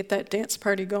to get that dance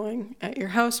party going at your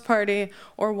house party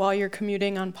or while you're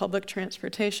commuting on public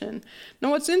transportation.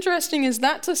 Now, what's interesting is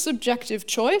that's a subjective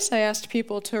choice. I asked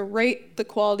people to rate the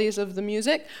qualities of the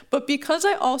music, but because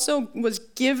I also was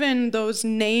given those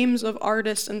names of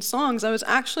artists and songs, I was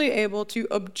actually able to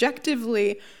objectively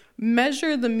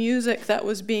measure the music that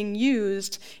was being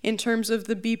used in terms of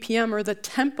the BPM or the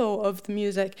tempo of the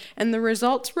music, and the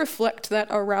results reflect that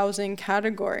arousing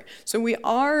category. So we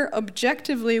are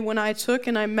objectively, when I took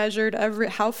and I measured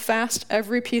how fast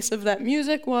every piece of that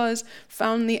music was,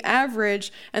 found the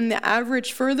average, and the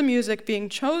average for the music being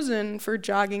chosen for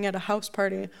jogging at a house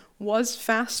party was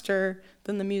faster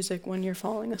than the music when you're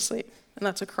falling asleep. And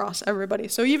that's across everybody.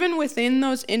 So even within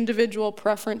those individual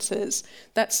preferences,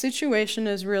 that situation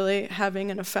is really having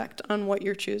an effect on what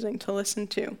you're choosing to listen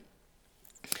to.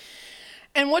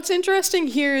 And what's interesting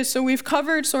here is, so we've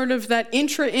covered sort of that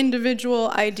intra-individual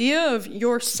idea of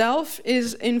yourself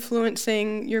is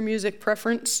influencing your music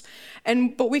preference,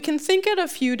 but we can think at a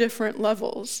few different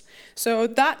levels. So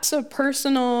that's a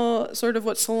personal, sort of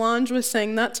what Solange was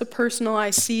saying, that's a personal, I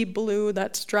see blue,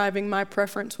 that's driving my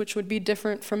preference, which would be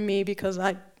different from me because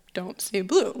I don't see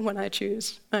blue when I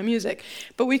choose my music.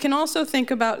 But we can also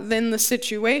think about then the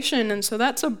situation, and so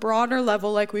that's a broader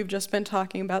level, like we've just been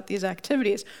talking about these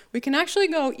activities. We can actually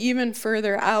go even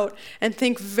further out and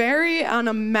think very on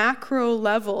a macro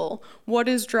level, what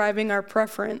is driving our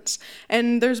preference?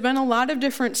 And there's been a lot of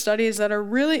different studies that are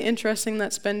really interesting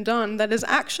that's been done that is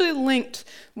actually linked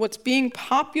what's being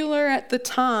popular at the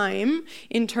time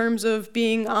in terms of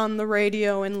being on the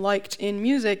radio and liked in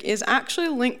music is actually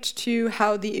linked to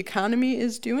how the economy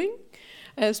is doing,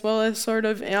 as well as sort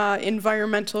of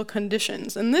environmental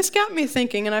conditions. And this got me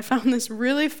thinking, and I found this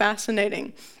really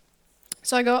fascinating.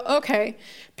 So I go, okay,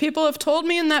 people have told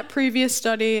me in that previous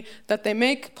study that they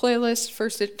make playlists for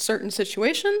certain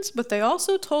situations, but they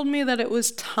also told me that it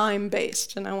was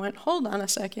time-based. And I went, hold on a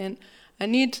second, I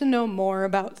need to know more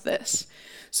about this.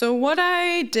 So what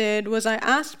I did was I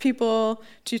asked people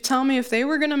to tell me if they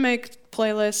were going to make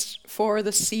playlists for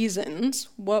the seasons,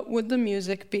 what would the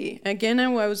music be? Again, I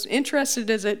was interested,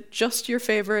 is it just your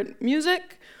favorite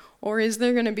music, or is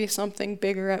there going to be something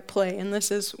bigger at play? And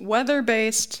this is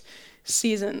weather-based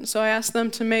season. So I asked them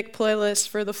to make playlists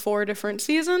for the 4 different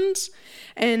seasons.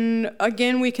 And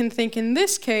again, we can think in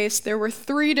this case, there were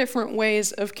 3 different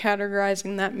ways of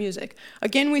categorizing that music.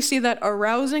 Again, we see that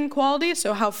arousing quality,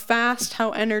 so how fast,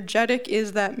 how energetic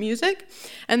is that music.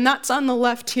 And that's on the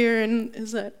left here, and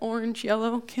is that orange,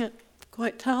 yellow? Can't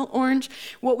quite tell, orange.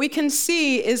 What we can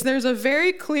see is there's a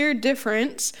very clear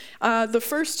difference. The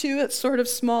first 2, it's sort of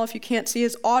small if you can't see,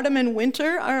 is autumn and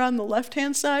winter are on the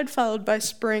left-hand side, followed by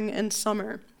spring and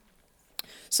summer.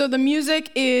 So the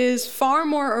music is far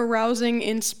more arousing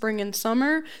in spring and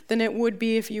summer than it would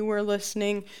be if you were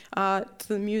listening to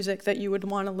the music that you would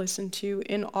want to listen to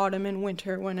in autumn and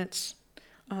winter when it's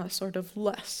sort of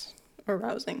less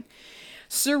arousing.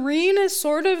 Serene is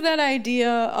sort of that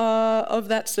idea of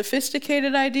that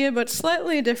sophisticated idea, but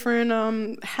slightly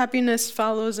different. Happiness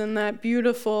follows in that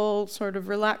beautiful, sort of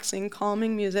relaxing,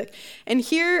 calming music. And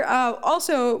here,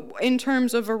 also, in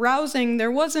terms of arousing,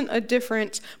 there wasn't a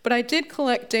difference, but I did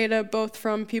collect data both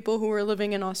from people who were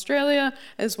living in Australia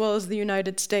as well as the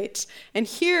United States. And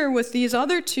here, with these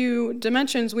other 2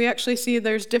 dimensions, we actually see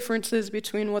there's differences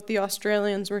between what the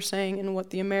Australians were saying and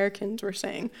what the Americans were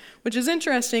saying, which is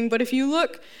interesting. But if you look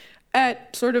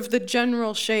at sort of the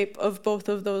general shape of both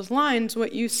of those lines,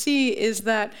 what you see is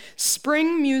that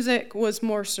spring music was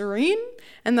more serene,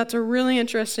 and that's a really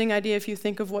interesting idea if you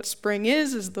think of what spring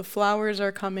is the flowers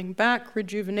are coming back,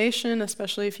 rejuvenation,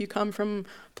 especially if you come from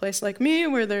a place like me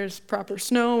where there's proper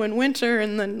snow in winter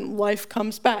and then life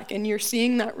comes back, and you're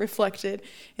seeing that reflected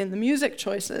in the music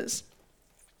choices.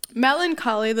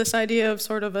 Melancholy, this idea of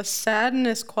sort of a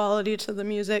sadness quality to the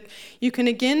music, you can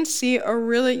again see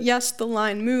yes, the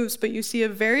line moves, but you see a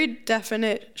very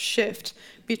definite shift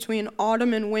between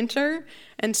autumn and winter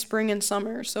and spring and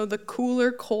summer. So the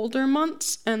cooler, colder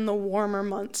months and the warmer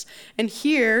months. And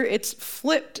here it's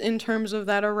flipped in terms of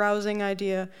that arousing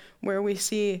idea where we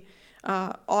see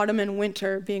autumn and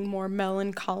winter being more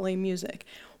melancholy music.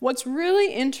 What's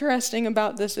really interesting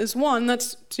about this is, one,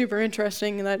 that's super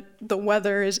interesting that the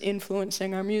weather is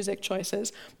influencing our music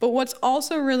choices. But what's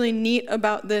also really neat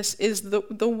about this is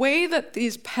the way that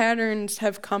these patterns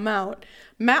have come out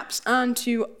maps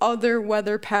onto other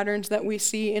weather patterns that we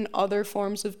see in other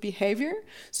forms of behavior.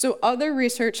 So other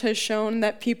research has shown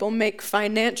that people make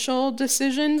financial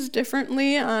decisions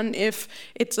differently on if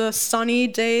it's a sunny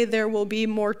day, there will be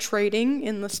more trading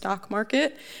in the stock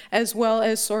market, as well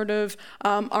as sort of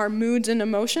our moods and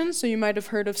emotions. So you might have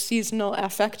heard of seasonal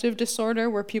affective disorder,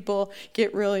 where people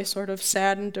get really sort of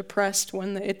sad and depressed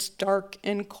when it's dark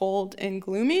and cold and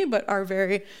gloomy, but are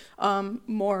very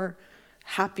more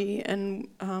happy, and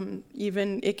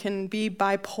even it can be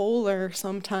bipolar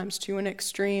sometimes to an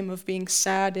extreme of being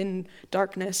sad in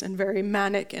darkness and very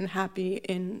manic and happy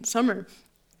in summer.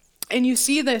 And you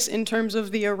see this in terms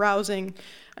of the arousing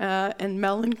and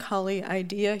melancholy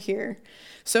idea here.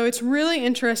 So it's really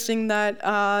interesting that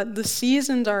the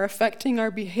seasons are affecting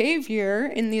our behavior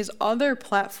in these other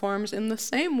platforms in the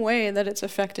same way that it's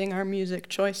affecting our music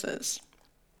choices.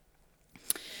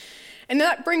 And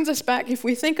that brings us back, if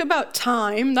we think about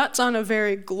time, that's on a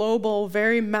very global,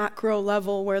 very macro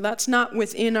level where that's not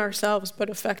within ourselves but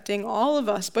affecting all of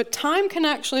us. But time can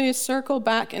actually circle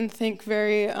back and think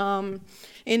very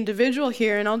individual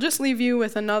here. And I'll just leave you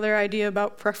with another idea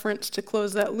about preference to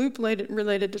close that loop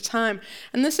related to time.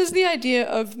 And this is the idea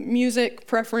of music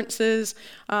preferences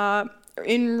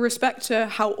in respect to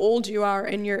how old you are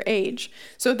and your age.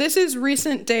 So this is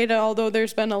recent data, although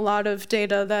there's been a lot of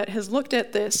data that has looked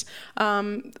at this.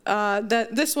 That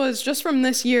this was just from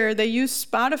this year. They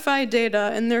used Spotify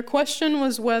data, and their question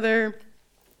was whether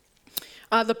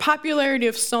the popularity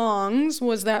of songs,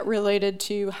 was that related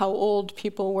to how old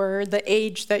people were, the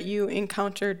age that you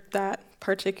encountered that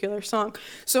particular song.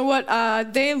 So what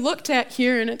they looked at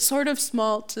here, and it's sort of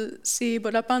small to see,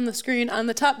 but up on the screen on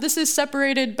the top, this is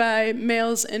separated by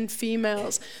males and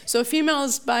females. So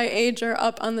females by age are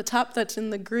up on the top, that's in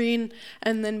the green,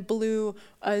 and then blue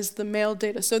is the male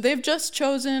data. So they've just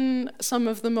chosen some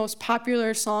of the most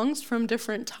popular songs from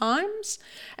different times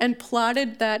and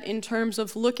plotted that in terms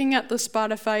of looking at the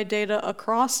Spotify data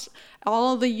across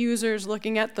all the users,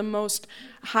 looking at the most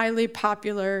highly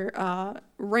popular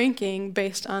ranking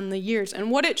based on the years.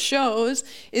 And what it shows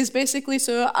is basically,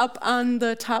 so up on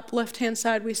the top left-hand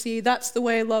side, we see That's the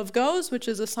Way Love Goes, which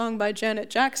is a song by Janet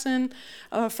Jackson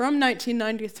from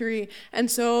 1993.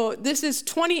 And so this is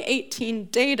 2018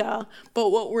 data, but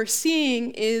what we're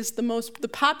seeing is the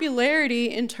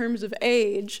popularity in terms of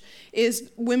age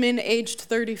is women aged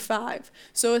 35.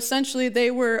 So essentially they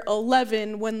were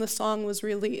 11 when the song was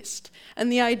released.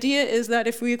 And the idea is that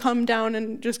if we come down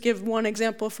and just give one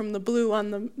example from the blue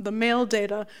on the male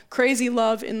data, Crazy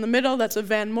Love in the middle, that's a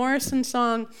Van Morrison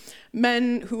song.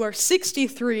 Men who are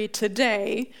 63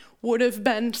 today would have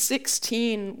been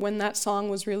 16 when that song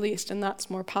was released, and that's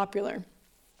more popular.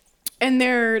 And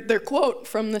their quote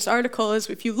from this article is,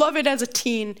 if you love it as a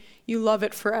teen, you love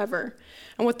it forever.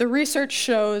 And what the research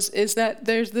shows is that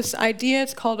there's this idea,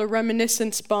 it's called a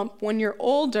reminiscence bump. When you're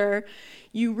older,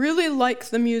 you really like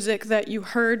the music that you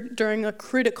heard during a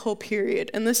critical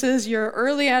period. And this is your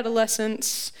early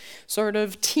adolescence, sort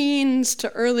of teens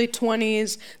to early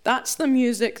 20s. That's the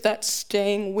music that's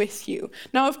staying with you.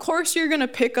 Now, of course, you're going to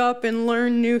pick up and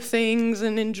learn new things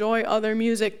and enjoy other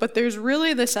music, but there's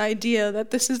really this idea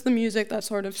that this is the music that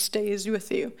sort of stays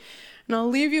with you. And I'll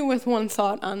leave you with one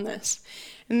thought on this.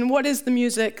 And what is the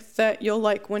music that you'll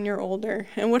like when you're older?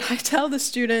 And what I tell the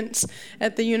students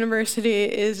at the university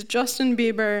is Justin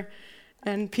Bieber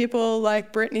and people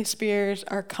like Britney Spears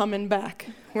are coming back.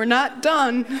 We're not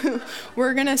done.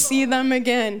 We're going to see them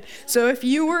again. So if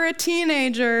you were a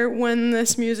teenager when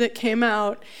this music came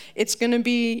out, it's going to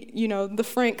be, the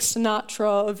Frank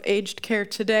Sinatra of aged care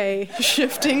today.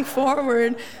 Shifting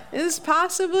forward is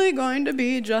possibly going to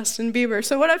be Justin Bieber.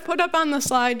 So what I've put up on the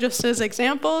slide just as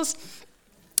examples.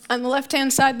 On the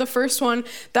left-hand side, the first one,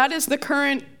 that is the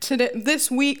current,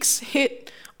 this week's hit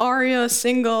Aria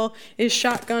single is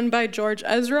Shotgun by George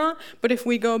Ezra. But if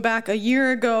we go back a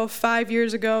year ago, 5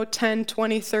 years ago, 10,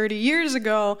 20, 30 years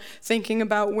ago, thinking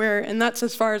about where, and that's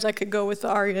as far as I could go with the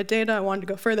Aria data, I wanted to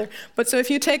go further. But so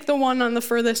if you take the one on the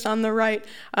furthest on the right,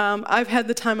 I've Had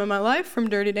the Time of My Life from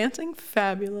Dirty Dancing,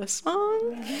 fabulous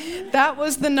song. That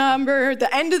was the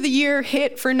end of the year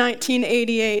hit for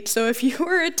 1988. So if you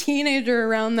were a teenager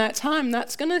around that time,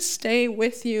 that's gonna stay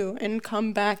with you and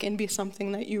come back and be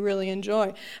something that you really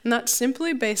enjoy. And that's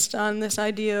simply based on this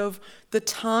idea of the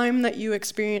time that you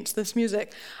experience this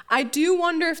music. I do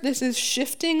wonder if this is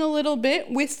shifting a little bit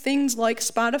with things like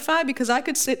Spotify, because I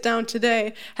could sit down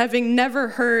today, having never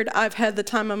heard I've Had the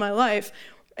Time of My Life,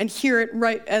 and hear it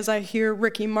right as I hear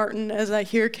Ricky Martin, as I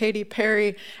hear Katy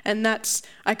Perry, and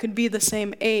I could be the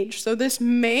same age. So this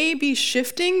may be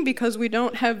shifting because we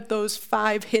don't have those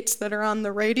 5 hits that are on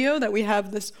the radio, that we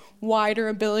have this wider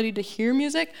ability to hear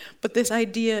music, but this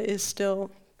idea is still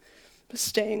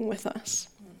staying with us.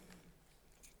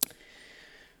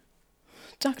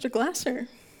 Dr. Glasser.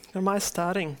 Am I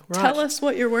starting? Right. Tell us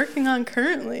what you're working on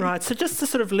currently. Right, so just to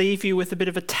sort of leave you with a bit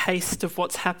of a taste of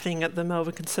what's happening at the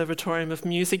Melbourne Conservatorium of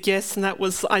Music. Yes, and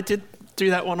I did do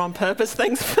that one on purpose.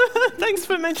 Thanks Thanks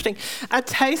for mentioning. A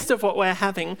taste of what we're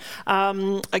having.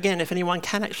 Again, if anyone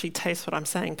can actually taste what I'm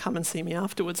saying, come and see me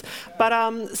afterwards. But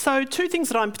so two things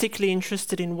that I'm particularly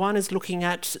interested in. One is looking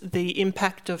at the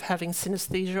impact of having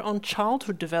synesthesia on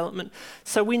childhood development.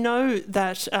 So we know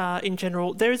that in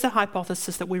general, there is a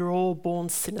hypothesis that we were all born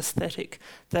synesthetic,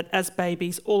 that as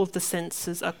babies, all of the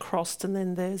senses are crossed, and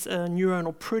then there's a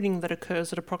neuronal pruning that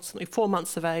occurs at approximately 4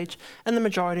 months of age, and the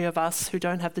majority of us who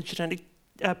don't have the genetic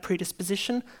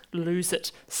predisposition lose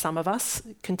it. Some of us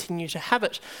continue to have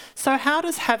it. So how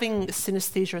does having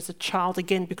synesthesia as a child,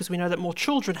 again, because we know that more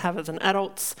children have it than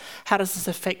adults, how does this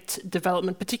affect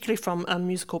development, particularly from a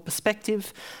musical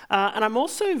perspective? And I'm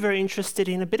also very interested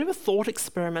in a bit of a thought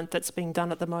experiment that's being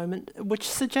done at the moment, which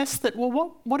suggests that,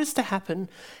 well, what is to happen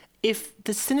if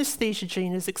the synesthesia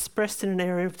gene is expressed in an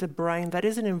area of the brain that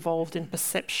isn't involved in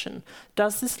perception?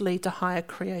 Does this lead to higher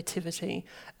creativity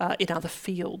in other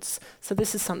fields? So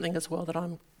this is something as well that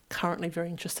I'm currently very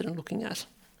interested in looking at.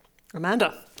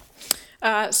 Amanda?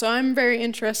 So I'm very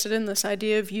interested in this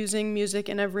idea of using music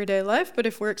in everyday life, but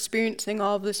if we're experiencing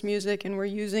all of this music and we're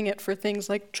using it for things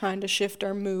like trying to shift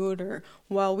our mood or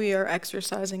while we are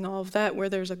exercising, all of that, where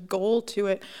there's a goal to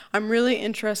it, I'm really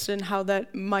interested in how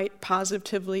that might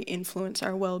positively influence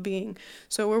our well-being.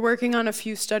 So we're working on a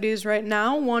few studies right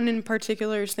now. One in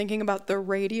particular is thinking about the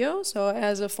radio, so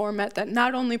as a format that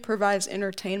not only provides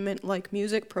entertainment like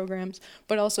music programs,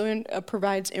 but also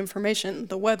provides information,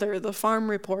 the weather, the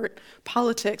farm report,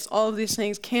 politics, all of these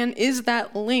things. Is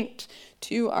that linked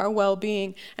to our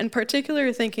well-being? And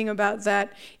particularly thinking about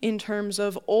that in terms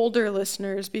of older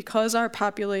listeners, because our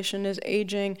population is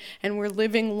aging and we're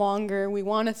living longer, we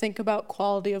want to think about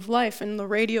quality of life, and the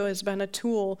radio has been a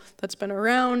tool that's been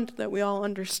around that we all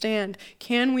understand.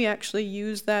 Can we actually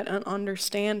use that and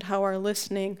understand how our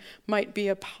listening might be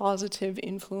a positive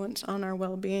influence on our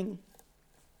well-being?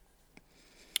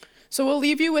 So we'll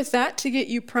leave you with that to get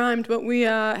you primed, but we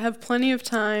have plenty of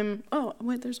time. Oh,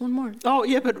 wait, there's one more. Oh,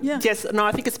 yeah, but yes, no,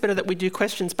 I think it's better that we do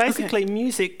questions. Basically, okay.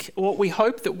 Music, what we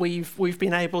hope that we've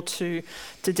been able to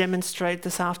demonstrate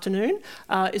this afternoon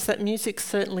is that music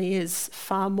certainly is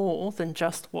far more than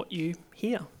just what you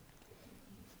hear.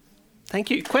 Thank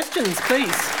you. Questions,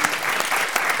 please.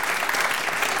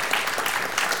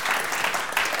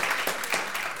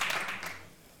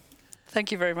 Thank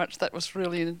you very much. That was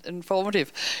really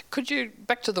informative. Could you,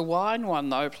 back to the wine one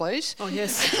though, please? Oh,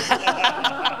 yes.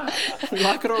 We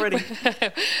like it already.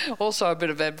 Also a bit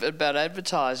about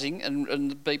advertising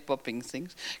and the beep-bopping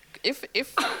things.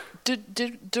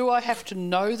 Do I have to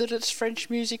know that it's French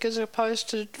music as opposed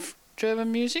to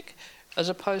German music, as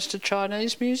opposed to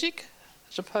Chinese music,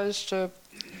 as opposed to...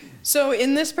 So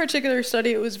in this particular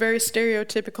study, it was very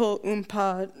stereotypical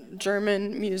Oompa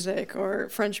German music or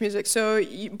French music.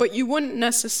 But you wouldn't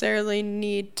necessarily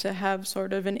need to have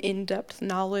sort of an in-depth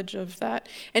knowledge of that.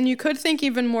 And you could think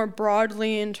even more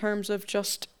broadly in terms of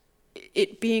just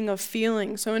it being a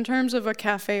feeling. So in terms of a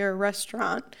cafe or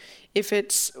restaurant, if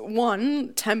it's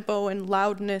one, tempo and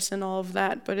loudness and all of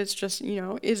that, but it's just,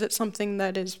 is it something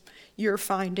that is you're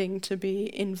finding to be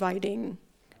inviting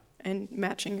and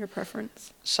matching your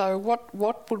preference? So what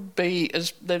would be,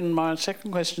 then my second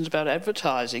question is about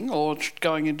advertising or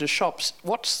going into shops.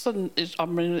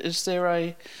 Is there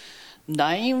a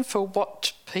name for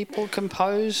what people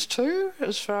compose to,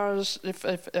 as far as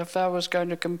if I was going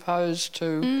to compose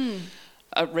to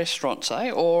a restaurant, say,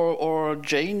 or a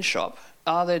jean shop?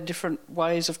 Are there different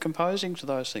ways of composing to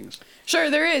those things?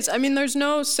 Sure, there is. I mean, there's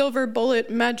no silver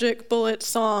bullet, magic bullet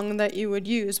song that you would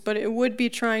use, but it would be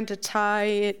trying to tie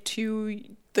it to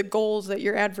the goals that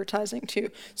you're advertising to.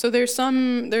 So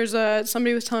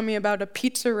somebody was telling me about a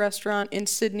pizza restaurant in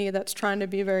Sydney that's trying to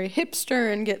be very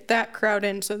hipster and get that crowd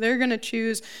in. So they're going to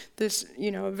choose this,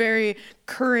 very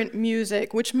current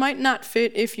music, which might not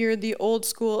fit if you're the old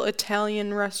school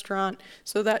Italian restaurant,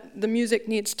 so that the music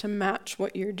needs to match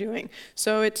what you're doing.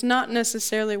 So it's not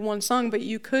necessarily one song, but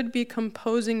you could be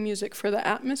composing music for the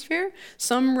atmosphere.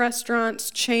 Some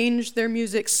restaurants change their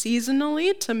music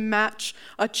seasonally to match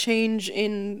a change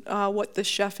in what the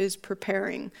chef is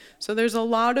preparing. So there's a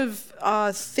lot of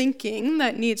thinking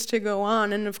that needs to go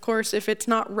on, and of course, if it's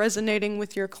not resonating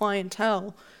with your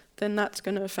clientele, then that's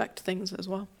going to affect things as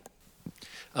well.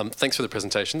 Thanks for the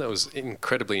presentation. That was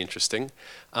incredibly interesting.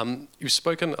 You've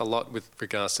spoken a lot with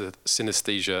regards to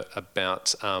synesthesia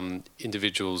about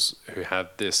individuals who have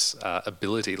this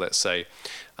ability, let's say,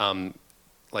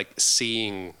 like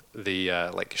seeing the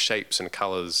shapes and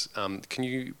colours. Can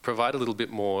you provide a little bit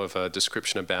more of a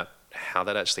description about how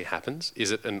that actually happens?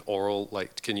 Is it an oral,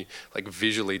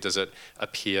 visually, does it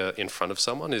appear in front of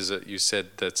someone? Is it, you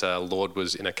said that Lord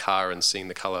was in a car and seeing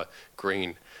the colour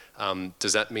green.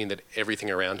 does that mean that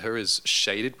everything around her is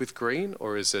shaded with green,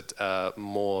 or is it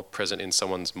more present in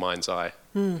someone's mind's eye?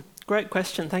 Great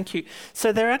question, thank you.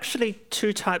 So there are actually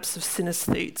two types of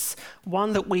synesthetes.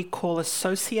 One that we call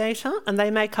associator, and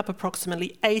they make up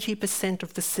approximately 80%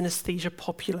 of the synesthesia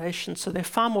population, so they're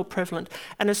far more prevalent.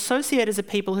 And associators are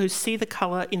people who see the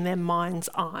colour in their mind's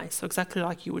eye, so exactly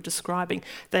like you were describing.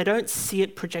 They don't see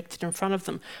it projected in front of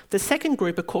them. The second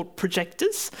group are called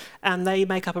projectors, and they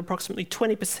make up approximately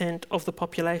 20% of the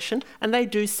population, and they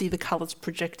do see the colours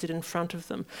projected in front of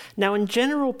them. Now, in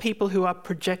general, people who are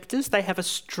projectors, they have a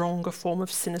stronger form of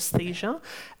synesthesia,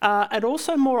 and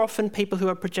also more often people who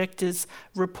are projectors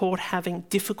report having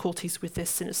difficulties with their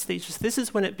synesthesia. This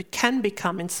is when it can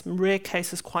become, in some rare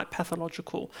cases, quite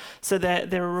pathological. So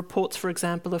there are reports, for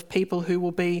example, of people who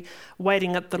will be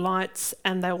waiting at the lights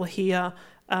and they will hear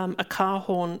a car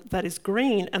horn that is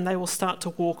green, and they will start to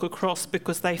walk across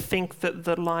because they think that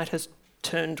the light has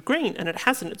turned green, and it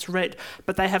hasn't, it's red,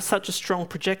 but they have such a strong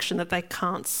projection that they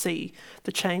can't see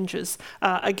the changes.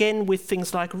 Again, with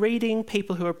things like reading,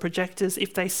 people who are projectors,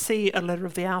 if they see a letter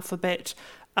of the alphabet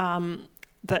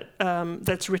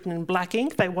that's written in black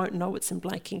ink, they won't know it's in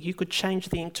black ink. You could change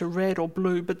the ink to red or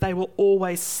blue, but they will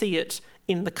always see it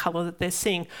in the colour that they're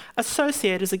seeing.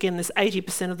 Associators, again, this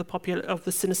 80% of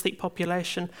the synesthete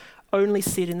population only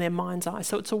see it in their mind's eye,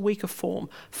 so it's a weaker form.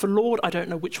 For Lord, I don't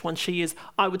know which one she is.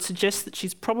 I would suggest that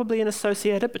she's probably an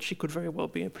associator, but she could very well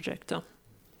be a projector.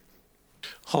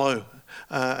 Hello.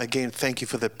 Again, thank you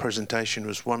for that presentation. It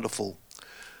was wonderful.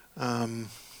 When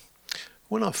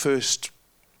I first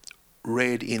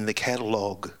read in the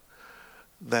catalogue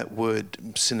that word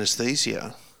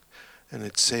synesthesia, and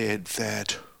it said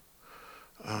that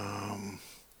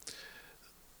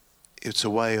it's a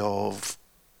way of,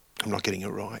 I'm not getting it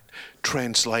right,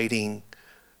 translating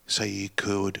so you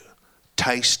could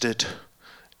taste it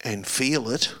and feel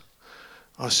it,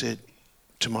 I said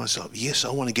to myself, yes,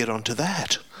 I want to get onto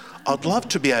that. I'd love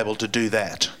to be able to do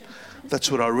that.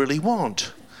 That's what I really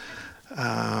want.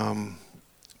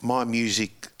 My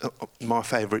music, my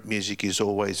favourite music is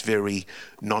always very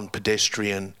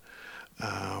non-pedestrian.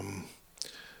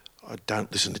 I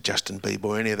don't listen to Justin Bieber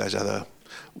or any of those other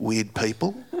weird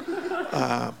people.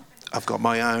 I've got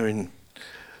my own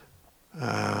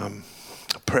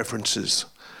preferences.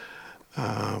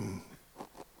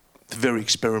 Very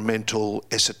experimental,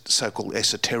 so-called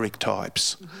esoteric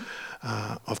types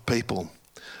of people.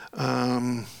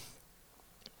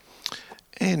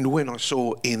 And when I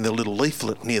saw in the little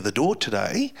leaflet near the door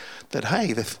today that,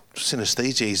 hey, the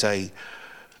synesthesia is a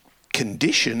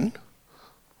condition,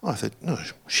 I thought, no,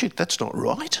 shit, that's not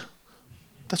right.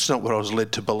 That's not what I was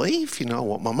led to believe. You know, I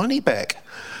want my money back.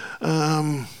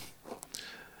 I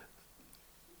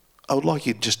would like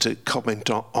you just to comment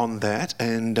on that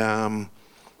and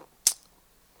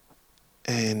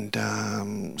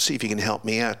see if you can help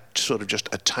me out, sort of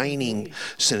just attaining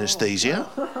synesthesia.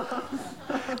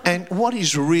 And what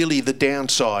is really the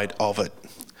downside of it?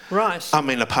 Right. I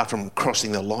mean, apart from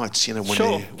crossing the lights, you know, when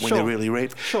they're really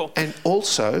red. Sure. And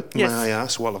also, Yes. may I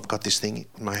ask, while I've got this thing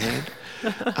in my hand,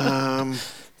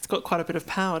 It's got quite a bit of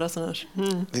power, doesn't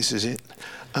it? this is it.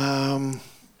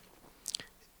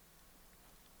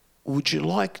 Would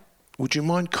you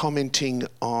mind commenting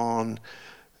on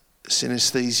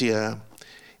synesthesia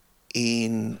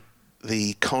in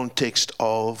the context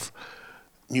of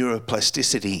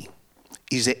neuroplasticity?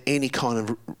 Is there any kind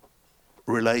of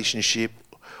relationship,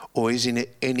 or is there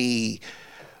any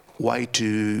way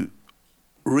to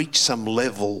reach some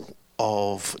level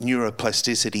of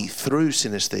neuroplasticity through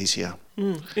synesthesia?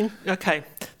 Okay,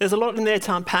 there's a lot in there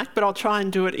to unpack, but I'll try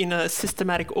and do it in a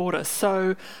systematic order.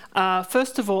 So,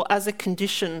 first of all, as a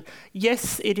condition,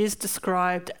 yes, it is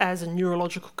described as a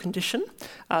neurological condition.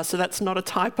 So that's not a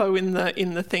typo in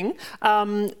the thing.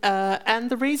 And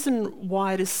the reason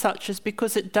why it is such is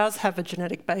because it does have a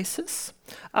genetic basis,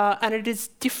 and it is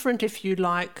different, if you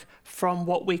like, from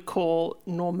what we call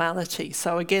normality.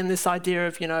 So again, this idea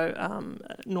of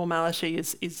normality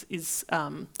is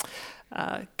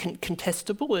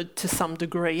contestable to some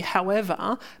degree.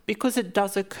 However, because it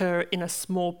does occur in a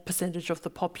small percentage of the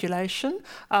population,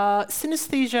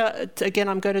 synesthesia, again,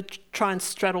 I'm going to try and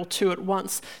straddle two at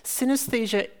once.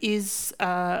 Synesthesia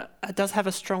does have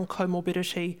a strong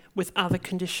comorbidity with other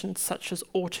conditions such as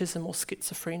autism or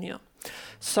schizophrenia.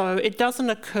 So it doesn't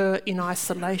occur in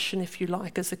isolation, if you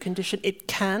like, as a condition. It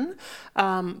can,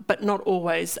 but not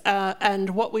always. And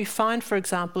what we find, for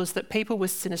example, is that people with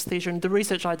synesthesia, and the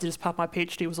research I did as part of my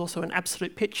PhD was also in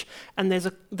absolute pitch, and there's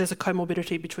a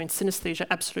comorbidity between synesthesia,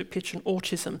 absolute pitch, and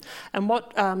autism. And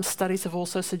what studies have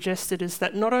also suggested is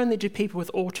that not only do people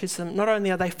with autism, not only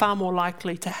are they far more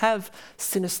likely to have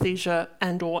synesthesia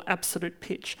and or absolute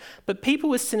pitch, but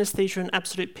people with synesthesia and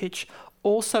absolute pitch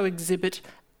also exhibit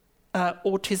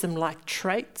autism-like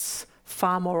traits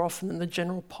far more often than the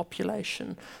general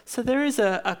population. So there is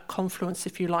a confluence,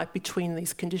 if you like, between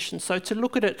these conditions. So to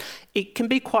look at it, it can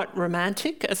be quite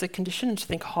romantic as a condition, to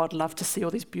think, oh, I'd love to see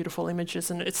all these beautiful images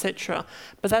and etc.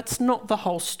 But that's not the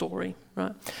whole story,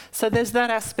 right? So there's that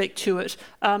aspect to it.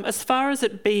 As far as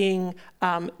it being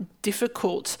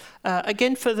difficult,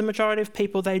 again, for the majority of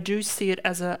people, they do see it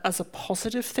as a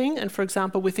positive thing. And for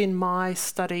example, within my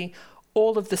study,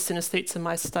 all of the synesthetes in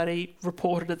my study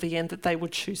reported at the end that they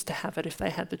would choose to have it if they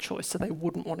had the choice, so they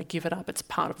wouldn't want to give it up. It's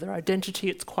part of their identity,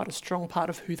 it's quite a strong part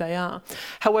of who they are.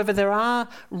 However, there are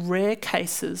rare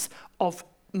cases of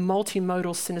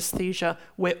multimodal synesthesia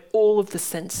where all of the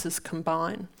senses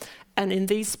combine. And in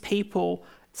these people,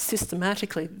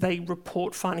 systematically, they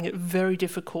report finding it very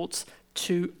difficult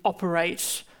to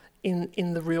operate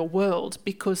in the real world,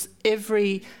 because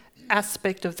every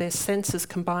aspect of their senses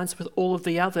combines with all of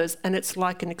the others, and it's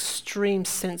like an extreme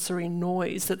sensory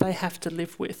noise that they have to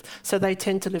live with. So they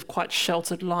tend to live quite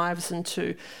sheltered lives and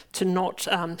to not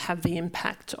have the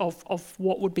impact of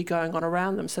what would be going on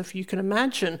around them. So if you can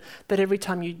imagine that every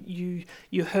time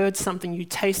you heard something, you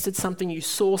tasted something, you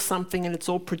saw something, and it's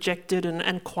all projected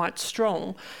and quite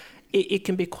strong, it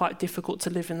can be quite difficult to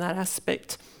live in that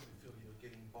aspect.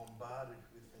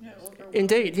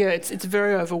 Indeed, yeah, it's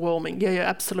very overwhelming. Yeah,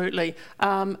 absolutely.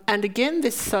 And again,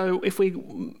 so if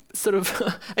we sort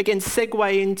of, again,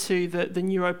 segue into the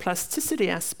neuroplasticity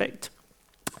aspect,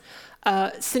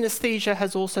 synesthesia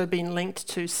has also been linked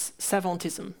to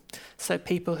savantism. So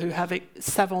people who have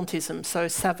savantism, so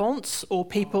savants, or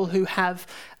people who have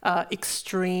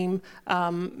extreme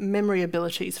memory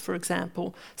abilities, for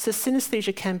example. So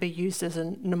synesthesia can be used as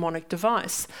a mnemonic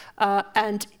device.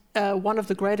 One of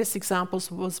the greatest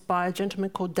examples was by a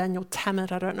gentleman called Daniel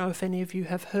Tammet. I don't know if any of you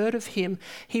have heard of him.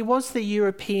 He was the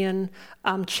European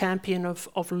champion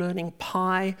of learning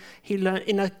pi. He learned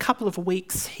in a couple of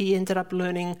weeks, he ended up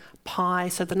learning pi,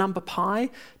 so the number pi,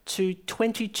 to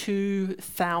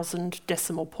 22,000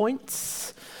 decimal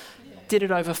points. Did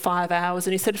it over 5 hours,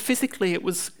 and he said physically it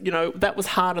was, that was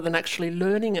harder than actually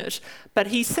learning it. But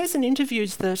he says in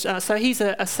interviews that, so he's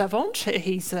a savant,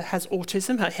 he has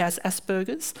autism, he has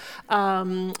Asperger's,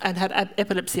 and had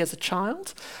epilepsy as a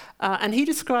child. And he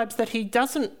describes that he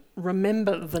doesn't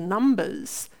remember the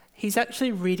numbers, he's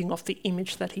actually reading off the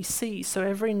image that he sees. So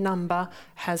every number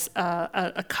has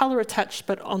a colour attached,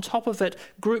 but on top of it,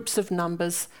 groups of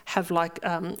numbers have like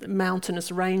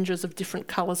mountainous ranges of different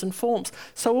colours and forms.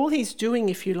 So all he's doing,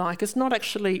 if you like, is not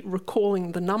actually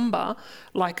recalling the number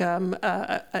like a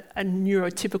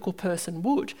neurotypical person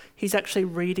would. He's actually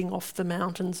reading off the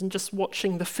mountains and just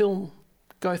watching the film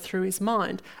go through his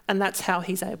mind, and that's how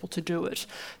he's able to do it.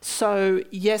 So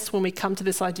yes, when we come to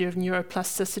this idea of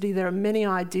neuroplasticity, there are many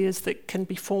ideas that can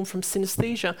be formed from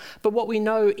synesthesia, but what we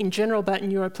know in general about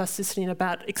neuroplasticity and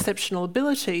about exceptional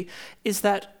ability is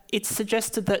that it's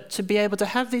suggested that to be able to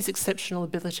have these exceptional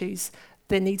abilities,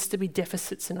 there needs to be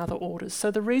deficits in other orders.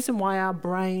 So the reason why our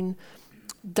brain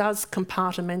does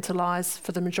compartmentalise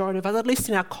for the majority of us, at least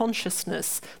in our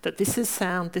consciousness, that this is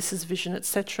sound, this is vision,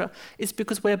 etc., is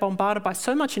because we're bombarded by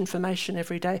so much information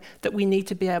every day that we need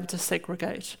to be able to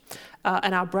segregate.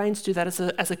 And our brains do that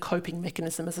as a coping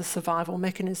mechanism, as a survival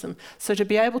mechanism. So to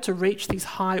be able to reach these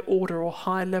high order or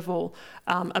high level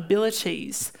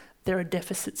abilities, there are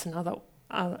deficits in other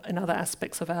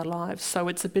aspects of our lives. So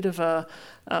it's a bit of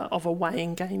a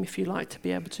weighing game, if you like, to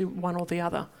be able to one or the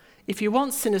other. If you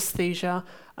want synesthesia,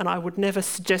 and I would never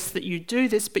suggest that you do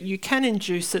this, but you can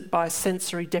induce it by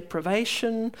sensory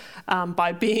deprivation,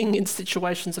 by being in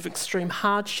situations of extreme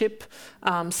hardship,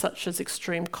 such as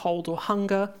extreme cold or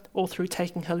hunger, or through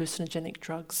taking hallucinogenic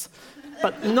drugs.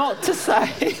 But not to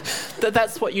say that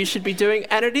that's what you should be doing.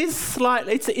 And it is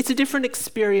slightly, it's a different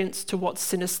experience to what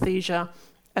synesthesia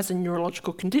as a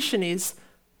neurological condition is,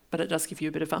 but it does give you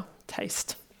a bit of a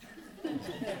taste.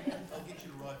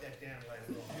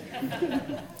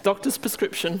 Doctor's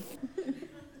prescription.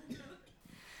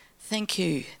 Thank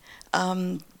you.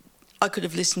 I could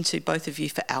have listened to both of you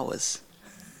for hours.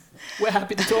 We're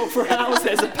happy to talk for hours.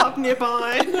 There's a pub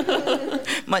nearby.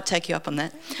 Might take you up on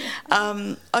that.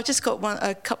 I've just got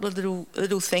a couple of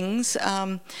little things.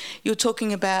 You're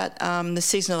talking about the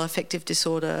seasonal affective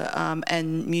disorder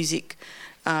and music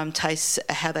tastes,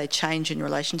 how they change in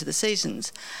relation to the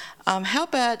seasons. How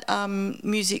about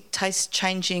music tastes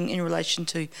changing in relation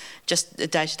to just the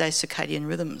day-to-day circadian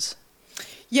rhythms?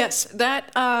 Yes,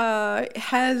 that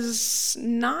has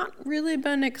not really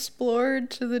been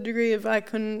explored to the degree of I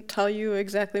couldn't tell you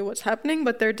exactly what's happening,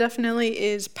 but there definitely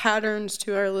is patterns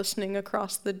to our listening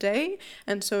across the day,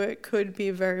 and so it could be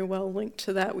very well linked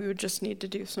to that. We would just need to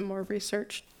do some more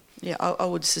research. Yeah, I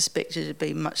would suspect it'd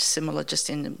be much similar, just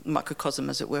in the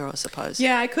microcosm, as it were, I suppose.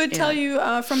 Yeah, I could tell you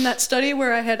from that study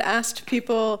where I had asked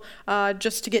people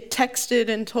just to get texted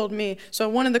and told me, so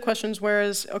one of the questions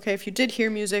was, okay, if you did hear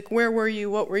music, where were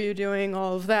you, what were you doing,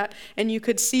 all of that, and you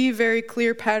could see very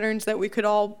clear patterns that we could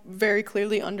all very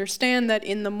clearly understand, that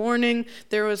in the morning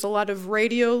there was a lot of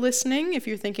radio listening, if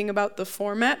you're thinking about the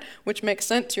format, which makes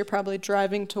sense, you're probably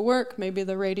driving to work, maybe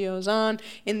the radio's on.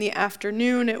 In the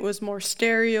afternoon, it was more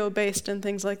stereo based and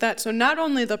things like that. So not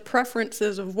only the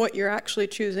preferences of what you're actually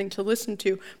choosing to listen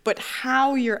to, but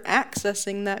how you're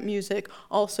accessing that music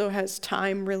also has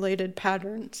time-related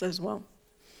patterns as well.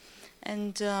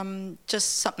 And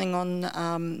just something on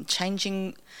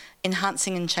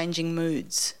enhancing and changing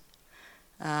moods.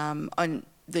 I'm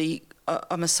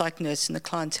a psych nurse, and the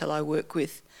clientele I work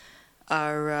with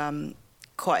are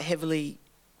quite heavily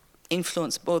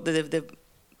influenced, or they've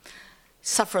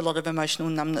suffer a lot of emotional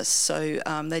numbness, so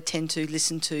they tend to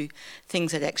listen to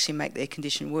things that actually make their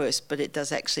condition worse, but it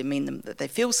does actually mean that they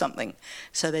feel something.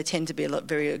 So they tend to be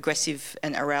very aggressive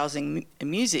and arousing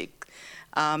music.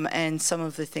 And some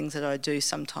of the things that I do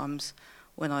sometimes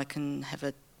when I can have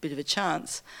a bit of a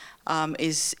chance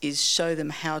is show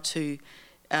them how to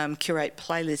curate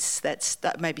playlists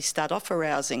that maybe start off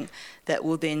arousing, that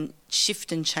will then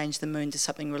shift and change the mood to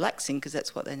something relaxing, because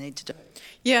that's what they need to do.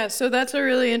 Yeah, so that's a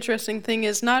really interesting thing,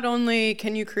 is not only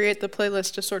can you create the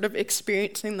playlist to sort of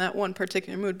experiencing that one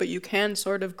particular mood, but you can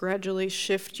sort of gradually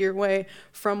shift your way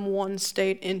from one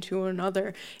state into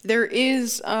another. There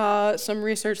is some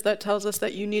research that tells us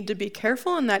that you need to be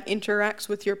careful, and that interacts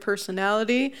with your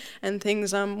personality and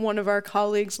things. One of our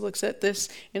colleagues looks at this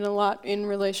in a lot in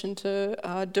relation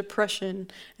to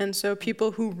depression, and so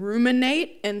people who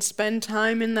ruminate and spend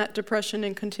time in that depression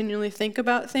and continually think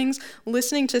about things,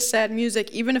 listening to sad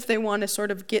music, even if they want to sort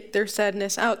of get their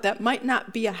sadness out, that might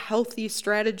not be a healthy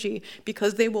strategy,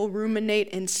 because they will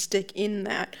ruminate and stick in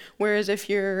that. Whereas if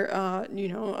you're,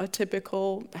 a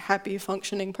typical happy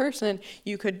functioning person,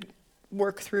 you could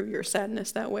work through your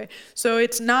sadness that way. So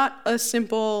it's not a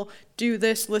simple do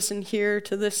this, listen here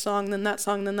to this song, then that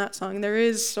song, then that song. There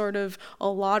is sort of a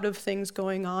lot of things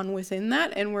going on within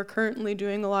that, and we're currently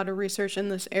doing a lot of research in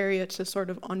this area to sort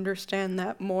of understand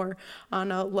that more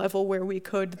on a level where we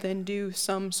could then do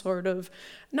some sort of,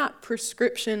 not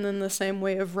prescription in the same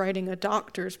way of writing a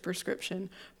doctor's prescription,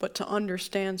 but to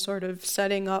understand sort of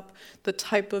setting up the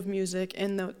type of music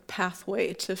and the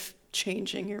pathway to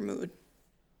changing your mood.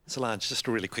 Solange, just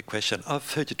a really quick question.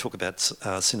 I've heard you talk about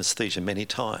synesthesia many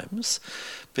times,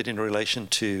 but in relation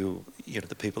to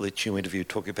the people that you interview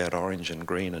talk about orange and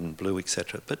green and blue,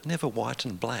 etc., but never white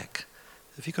and black.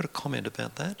 Have you got a comment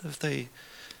about that? Do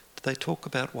they talk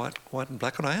about white and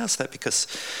black? And I ask that because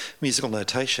musical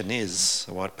notation is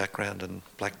a white background and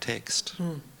black text.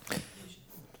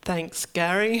 Thanks,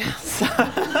 Gary.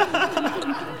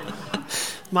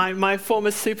 My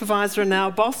former supervisor and now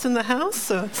boss in the house.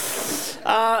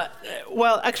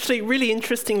 Well, actually, really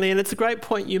interestingly, and it's a great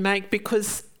point you make,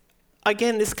 because,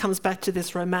 again, this comes back to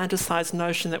this romanticised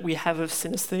notion that we have of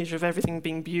synesthesia, of everything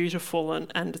being beautiful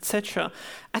and etc.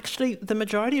 Actually, the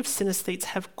majority of synesthetes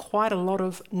have quite a lot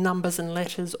of numbers and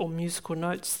letters or musical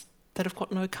notes that have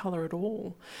got no colour at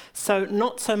all. So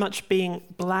not so much being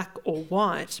black or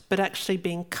white, but actually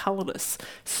being colourless.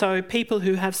 So people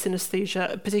who have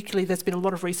synesthesia, particularly there's been a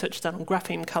lot of research done on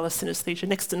grapheme colour synesthesia,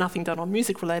 next to nothing done on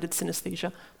music-related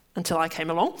synesthesia, until I came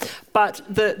along. But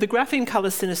the grapheme colour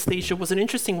synesthesia was an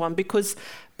interesting one, because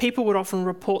people would often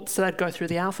report, so they'd go through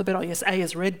the alphabet, oh yes, A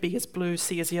is red, B is blue,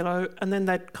 C is yellow, and then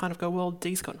they'd kind of go, well,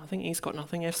 D's got nothing, E's got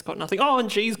nothing, F's got nothing, oh, and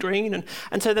G's green,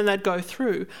 and so then they'd go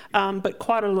through. But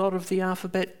quite a lot of the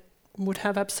alphabet would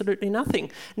have absolutely nothing.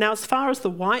 Now, as far as the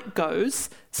white goes,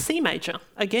 C major.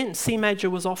 Again, C major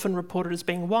was often reported as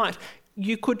being white.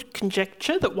 You could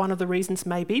conjecture that one of the reasons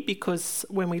may be because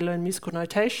when we learn musical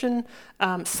notation,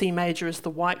 C major is the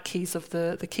white keys of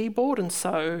the keyboard, and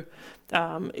so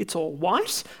it's all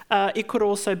white. It could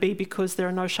also be because there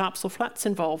are no sharps or flats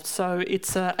involved, so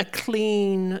it's a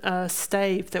clean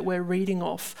stave that we're reading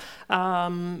off.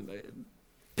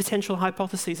 Potential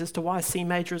hypotheses as to why C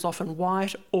major is often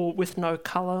white or with no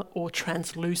colour or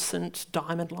translucent,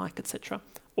 diamond-like, etc.,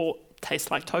 or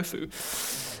taste like tofu.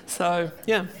 So,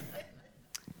 yeah.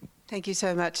 Thank you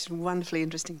so much. Wonderfully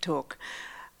interesting talk.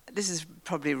 This is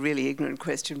probably a really ignorant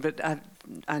question, but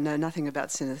I know nothing about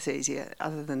synesthesia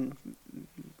other than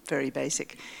very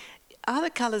basic. Are the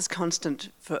colours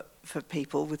constant for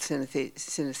people with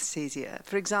synesthesia?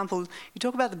 For example, you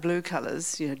talk about the blue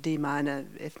colours, D minor,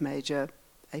 F major,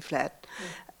 A flat.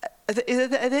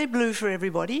 Are they blue for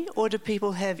everybody, or do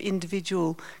people have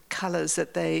individual colours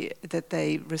that they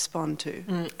respond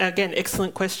to? Again,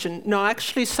 excellent question. No,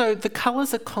 actually, so the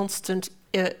colours are constant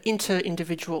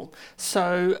inter-individual.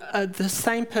 So the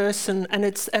same person, and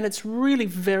it's really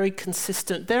very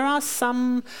consistent. There are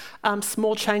some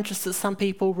small changes that some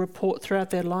people report throughout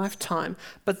their lifetime,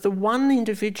 but the one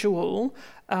individual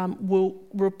will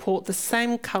report the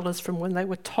same colours from when they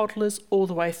were toddlers all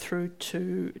the way through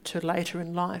to later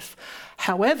in life.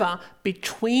 However,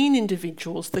 between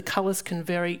individuals, the colours can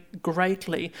vary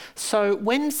greatly. So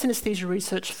when synesthesia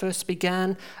research first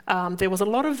began, there was a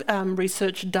lot of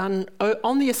research done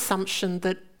on the assumption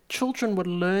that children were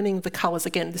learning the colours,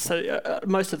 again, so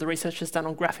most of the research is done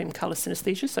on grapheme colour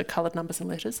synesthesia, so coloured numbers and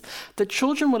letters. The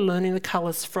children were learning the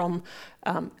colours from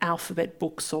alphabet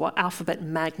books or alphabet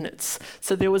magnets.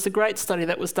 So there was a great study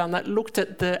that was done that looked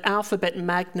at the alphabet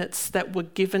magnets that were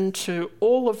given to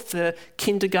all of the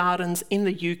kindergartens in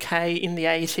the UK in the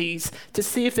 80s to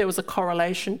see if there was a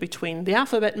correlation between the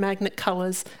alphabet magnet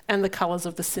colours and the colours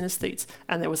of the synesthetes.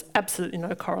 And there was absolutely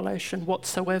no correlation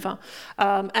whatsoever.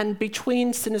 And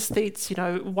between synesthetes,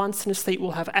 one synesthete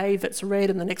will have A that's red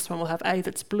and the next one will have A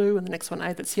that's blue and the next one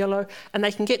A that's yellow, and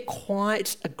they can get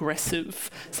quite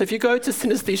aggressive. So if you go to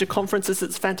synesthesia conferences,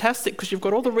 it's fantastic because you've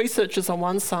got all the researchers on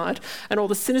one side and all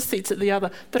the synesthetes at the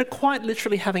other that are quite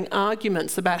literally having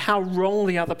arguments about how wrong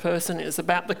the other person is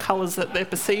about the colours that they're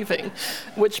perceiving,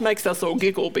 which makes us all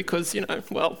giggle because,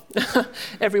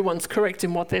 everyone's correct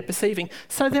in what they're perceiving.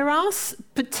 So there are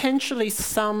potentially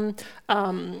some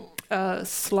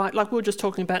slight, like we were just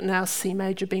talking about now, C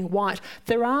major being white.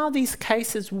 There are these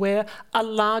cases where a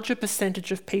larger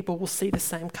percentage of people will see the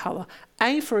same colour.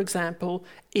 A, for example,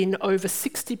 in over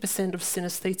 60% of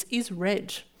synesthetes is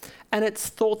red. And it's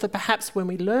thought that perhaps when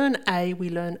we learn A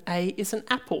is an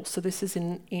apple. So this is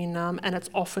and it's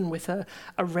often with a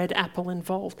red apple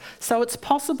involved. So it's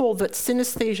possible that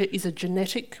synesthesia is a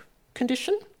genetic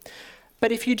condition.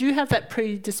 But if you do have that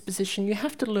predisposition, you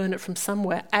have to learn it from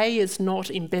somewhere. A is not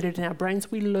embedded in our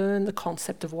brains. We learn the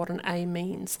concept of what an A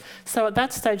means. So at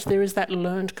that stage, there is that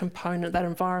learned component, that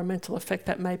environmental effect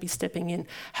that may be stepping in.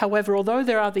 However, although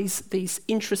there are these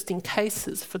interesting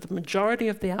cases, for the majority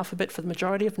of the alphabet, for the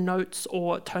majority of notes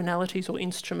or tonalities or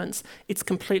instruments, it's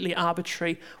completely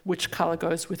arbitrary which colour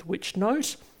goes with which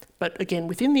note. But again,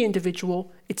 within the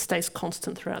individual, it stays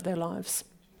constant throughout their lives.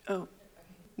 Oh,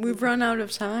 we've run out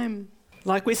of time.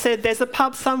 Like we said, there's a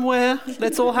pub somewhere.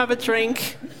 Let's all have a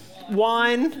drink,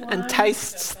 wine, and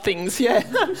taste things. Yeah.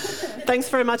 Thanks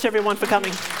very much, everyone, for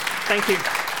coming. Thank you.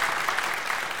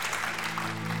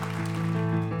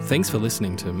 Thanks for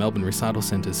listening to Melbourne Recital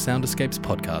Centre's Sound Escapes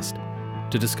podcast.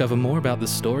 To discover more about the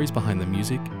stories behind the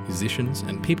music, musicians,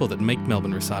 and people that make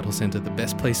Melbourne Recital Centre the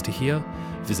best place to hear,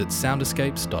 visit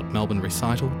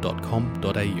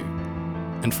soundescapes.melbournerecital.com.au.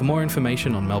 And for more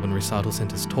information on Melbourne Recital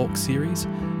Centre's talk series,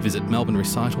 visit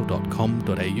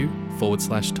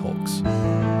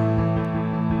melbournerecital.com.au/talks.